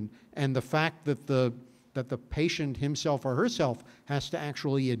written, and the fact that the patient himself or herself has to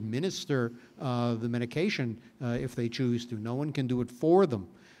actually administer the medication if they choose to. No one can do it for them.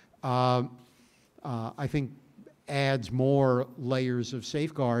 I think adds more layers of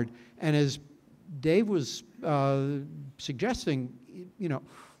safeguard. And as Dave was suggesting, you know,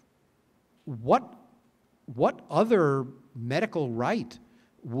 what other medical right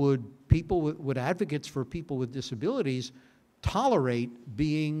would advocates for people with disabilities tolerate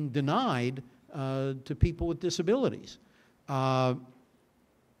being denied to people with disabilities?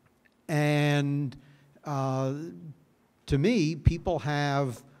 And to me, people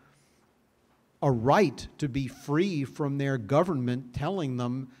have a right to be free from their government telling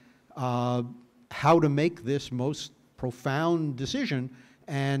them how to make this most profound decision,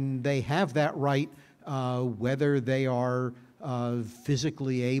 and they have that right whether they are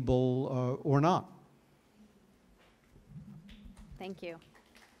physically able or not. Thank you.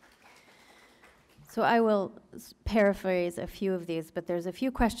 So I will paraphrase a few of these, but there's a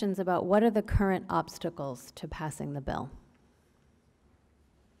few questions about what are the current obstacles to passing the bill?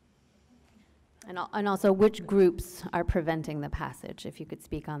 And also, which groups are preventing the passage, if you could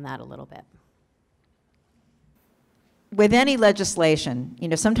speak on that a little bit. With any legislation, you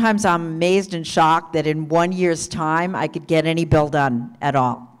know, sometimes I'm amazed and shocked that in 1 year's time I could get any bill done at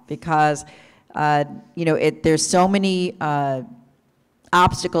all, because, you know, there's so many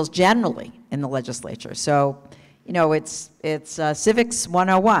obstacles generally in the legislature. So, you know, it's civics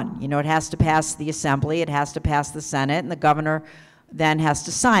 101. You know, it has to pass the Assembly, it has to pass the Senate, and the governor then has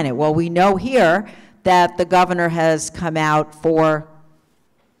to sign it. Well, we know here that the governor has come out for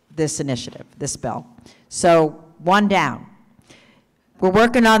this initiative, this bill. So, one down. We're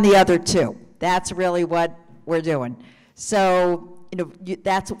working on the other two. That's really what we're doing. So, you know,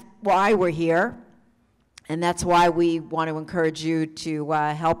 that's why we're here, and that's why we want to encourage you to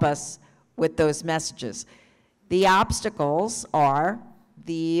help us with those messages. The obstacles are,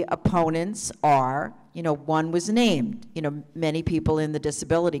 the opponents are, you know, one was named, you know, many people in the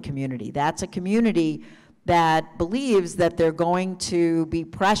disability community. That's a community that believes that they're going to be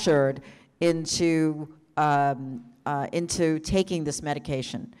pressured into taking this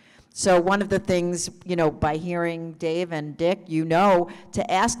medication. So one of the things, by hearing Dave and Dick, to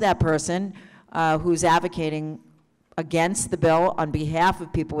ask that person who's advocating against the bill on behalf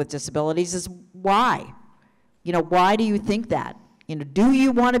of people with disabilities is why? Why do you think that? Do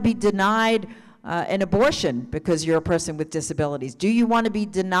you want to be denied an abortion because you're a person with disabilities? Do you want to be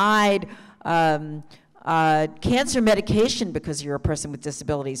denied cancer medication because you're a person with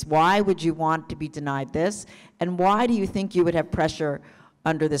disabilities? Why would you want to be denied this? And why do you think you would have pressure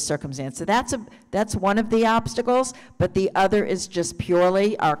under this circumstance? So that's one of the obstacles, but the other is just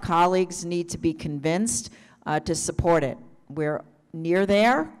purely our colleagues need to be convinced to support it. We're near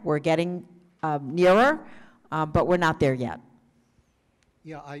there, we're getting nearer, but we're not there yet.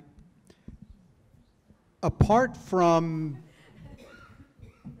 Yeah, apart from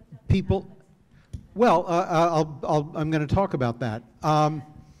people, well, I'm going to talk about that.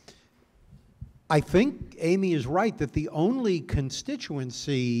 I think Amy is right that the only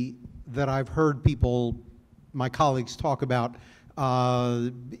constituency that I've heard my colleagues talk about,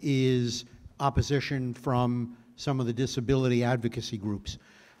 is opposition from some of the disability advocacy groups.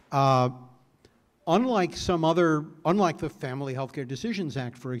 Unlike the Family Healthcare Decisions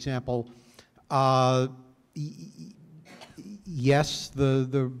Act, for example, yes,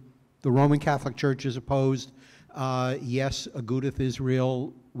 the Roman Catholic Church is opposed. Yes, Agudath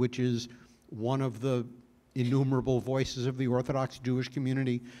Israel, which is one of the innumerable voices of the Orthodox Jewish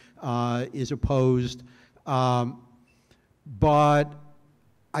community, is opposed. But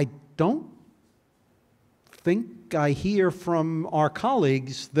I don't think I hear from our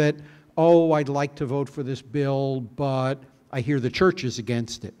colleagues that, oh, I'd like to vote for this bill, but I hear the church is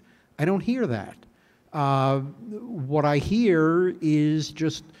against it. I don't hear that. What I hear is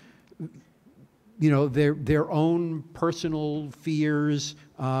just, their own personal fears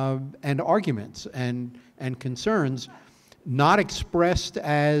and arguments and concerns, not expressed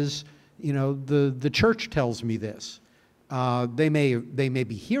as, the church tells me this. They may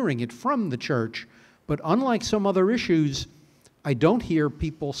be hearing it from the church, but unlike some other issues, I don't hear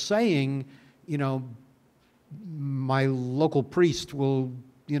people saying, my local priest will,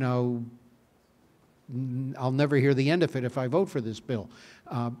 I'll never hear the end of it if I vote for this bill.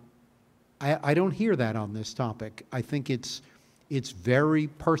 I don't hear that on this topic. I think it's very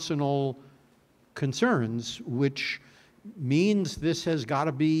personal concerns, which means this has got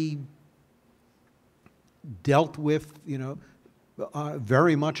to be dealt with,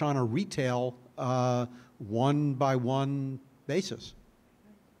 very much on a retail, one-by-one basis.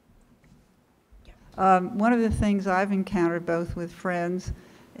 One of the things I've encountered both with friends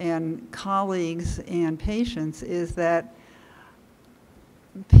and colleagues and patients is that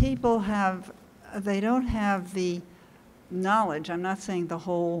people they don't have the knowledge. I'm not saying the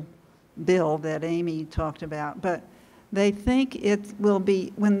whole bill that Amy talked about, but they think it will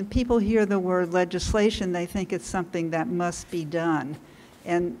be, when people hear the word legislation, they think it's something that must be done.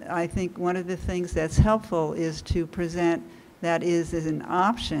 And I think one of the things that's helpful is to present that is an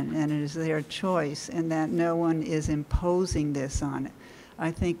option and it is their choice and that no one is imposing this on it. I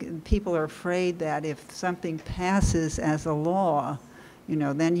think people are afraid that if something passes as a law,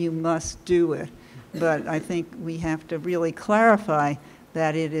 then you must do it. But I think we have to really clarify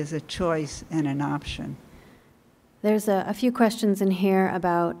that it is a choice and an option. There's a few questions in here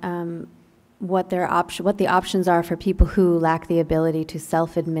about what the options are for people who lack the ability to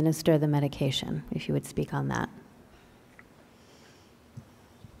self-administer the medication, if you would speak on that.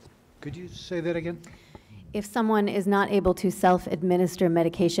 Could you say that again? If someone is not able to self-administer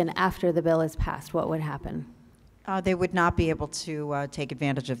medication after the bill is passed, what would happen? They would not be able to take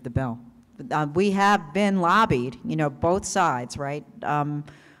advantage of the bill. We have been lobbied, both sides, right?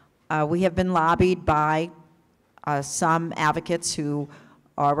 We have been lobbied by some advocates who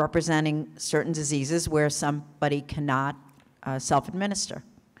are representing certain diseases where somebody cannot self-administer.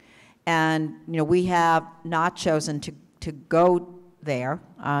 And, we have not chosen to go there.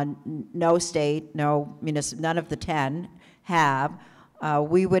 No state, none of the 10 have.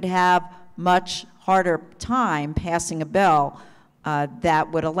 We would have much harder time passing a bill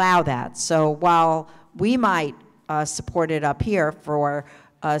that would allow that. So while we might support it up here for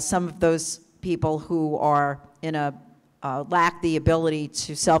some of those people who are lack the ability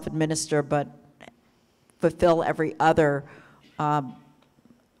to self-administer but fulfill every other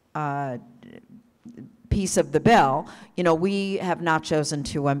piece of the bill, we have not chosen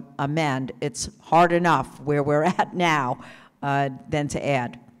to amend. It's hard enough where we're at now than to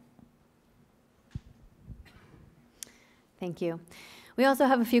add. Thank you. We also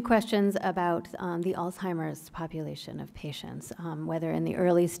have a few questions about the Alzheimer's population of patients, whether in the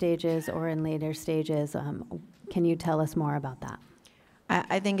early stages or in later stages. Can you tell us more about that?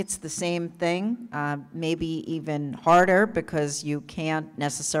 I think it's the same thing, maybe even harder, because you can't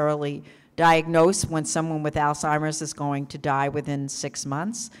necessarily diagnose when someone with Alzheimer's is going to die within 6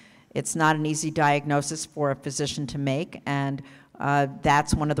 months. It's not an easy diagnosis for a physician to make, and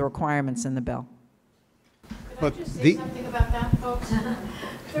that's one of the requirements in the bill. Could I just say something about that, folks?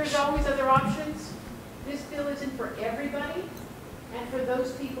 There's always other options. This bill isn't for everybody, and for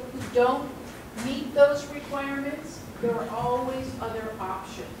those people who don't meet those requirements, there are always other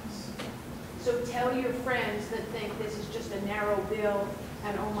options. So tell your friends that think this is just a narrow bill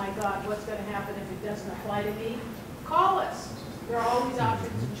and, oh my God, what's going to happen if it doesn't apply to me? Call us. There are always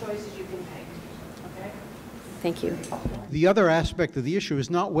options and choices you can make. Okay? Thank you. The other aspect of the issue is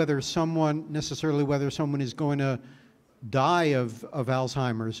not whether someone is going to die of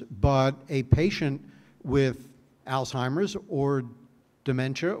Alzheimer's, but a patient with Alzheimer's or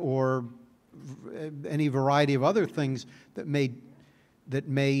dementia or any variety of other things that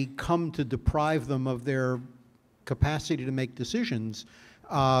may come to deprive them of their capacity to make decisions.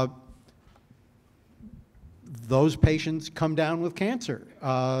 Those patients come down with cancer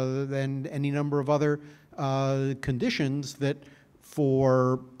and any number of other conditions that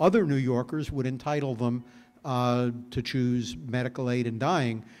for other New Yorkers would entitle them to choose medical aid in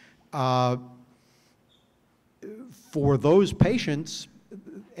dying. For those patients,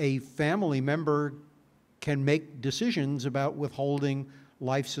 a family member can make decisions about withholding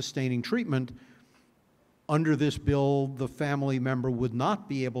life-sustaining treatment. Under this bill, the family member would not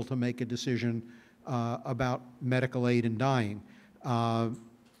be able to make a decision about medical aid in dying.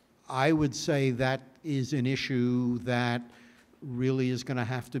 I would say that is an issue that really is going to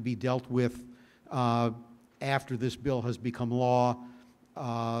have to be dealt with after this bill has become law,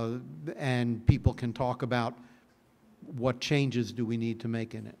 and people can talk about what changes do we need to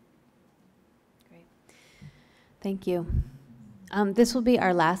make in it. Great. Thank you. This will be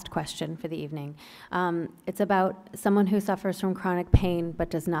our last question for the evening. It's about someone who suffers from chronic pain but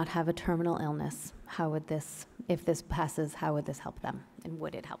does not have a terminal illness. How would this, if this passes, how would this help them? And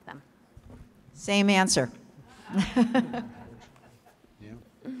would it help them? Same answer.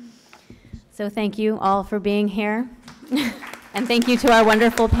 So thank you all for being here. And thank you to our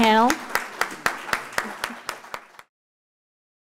wonderful panel.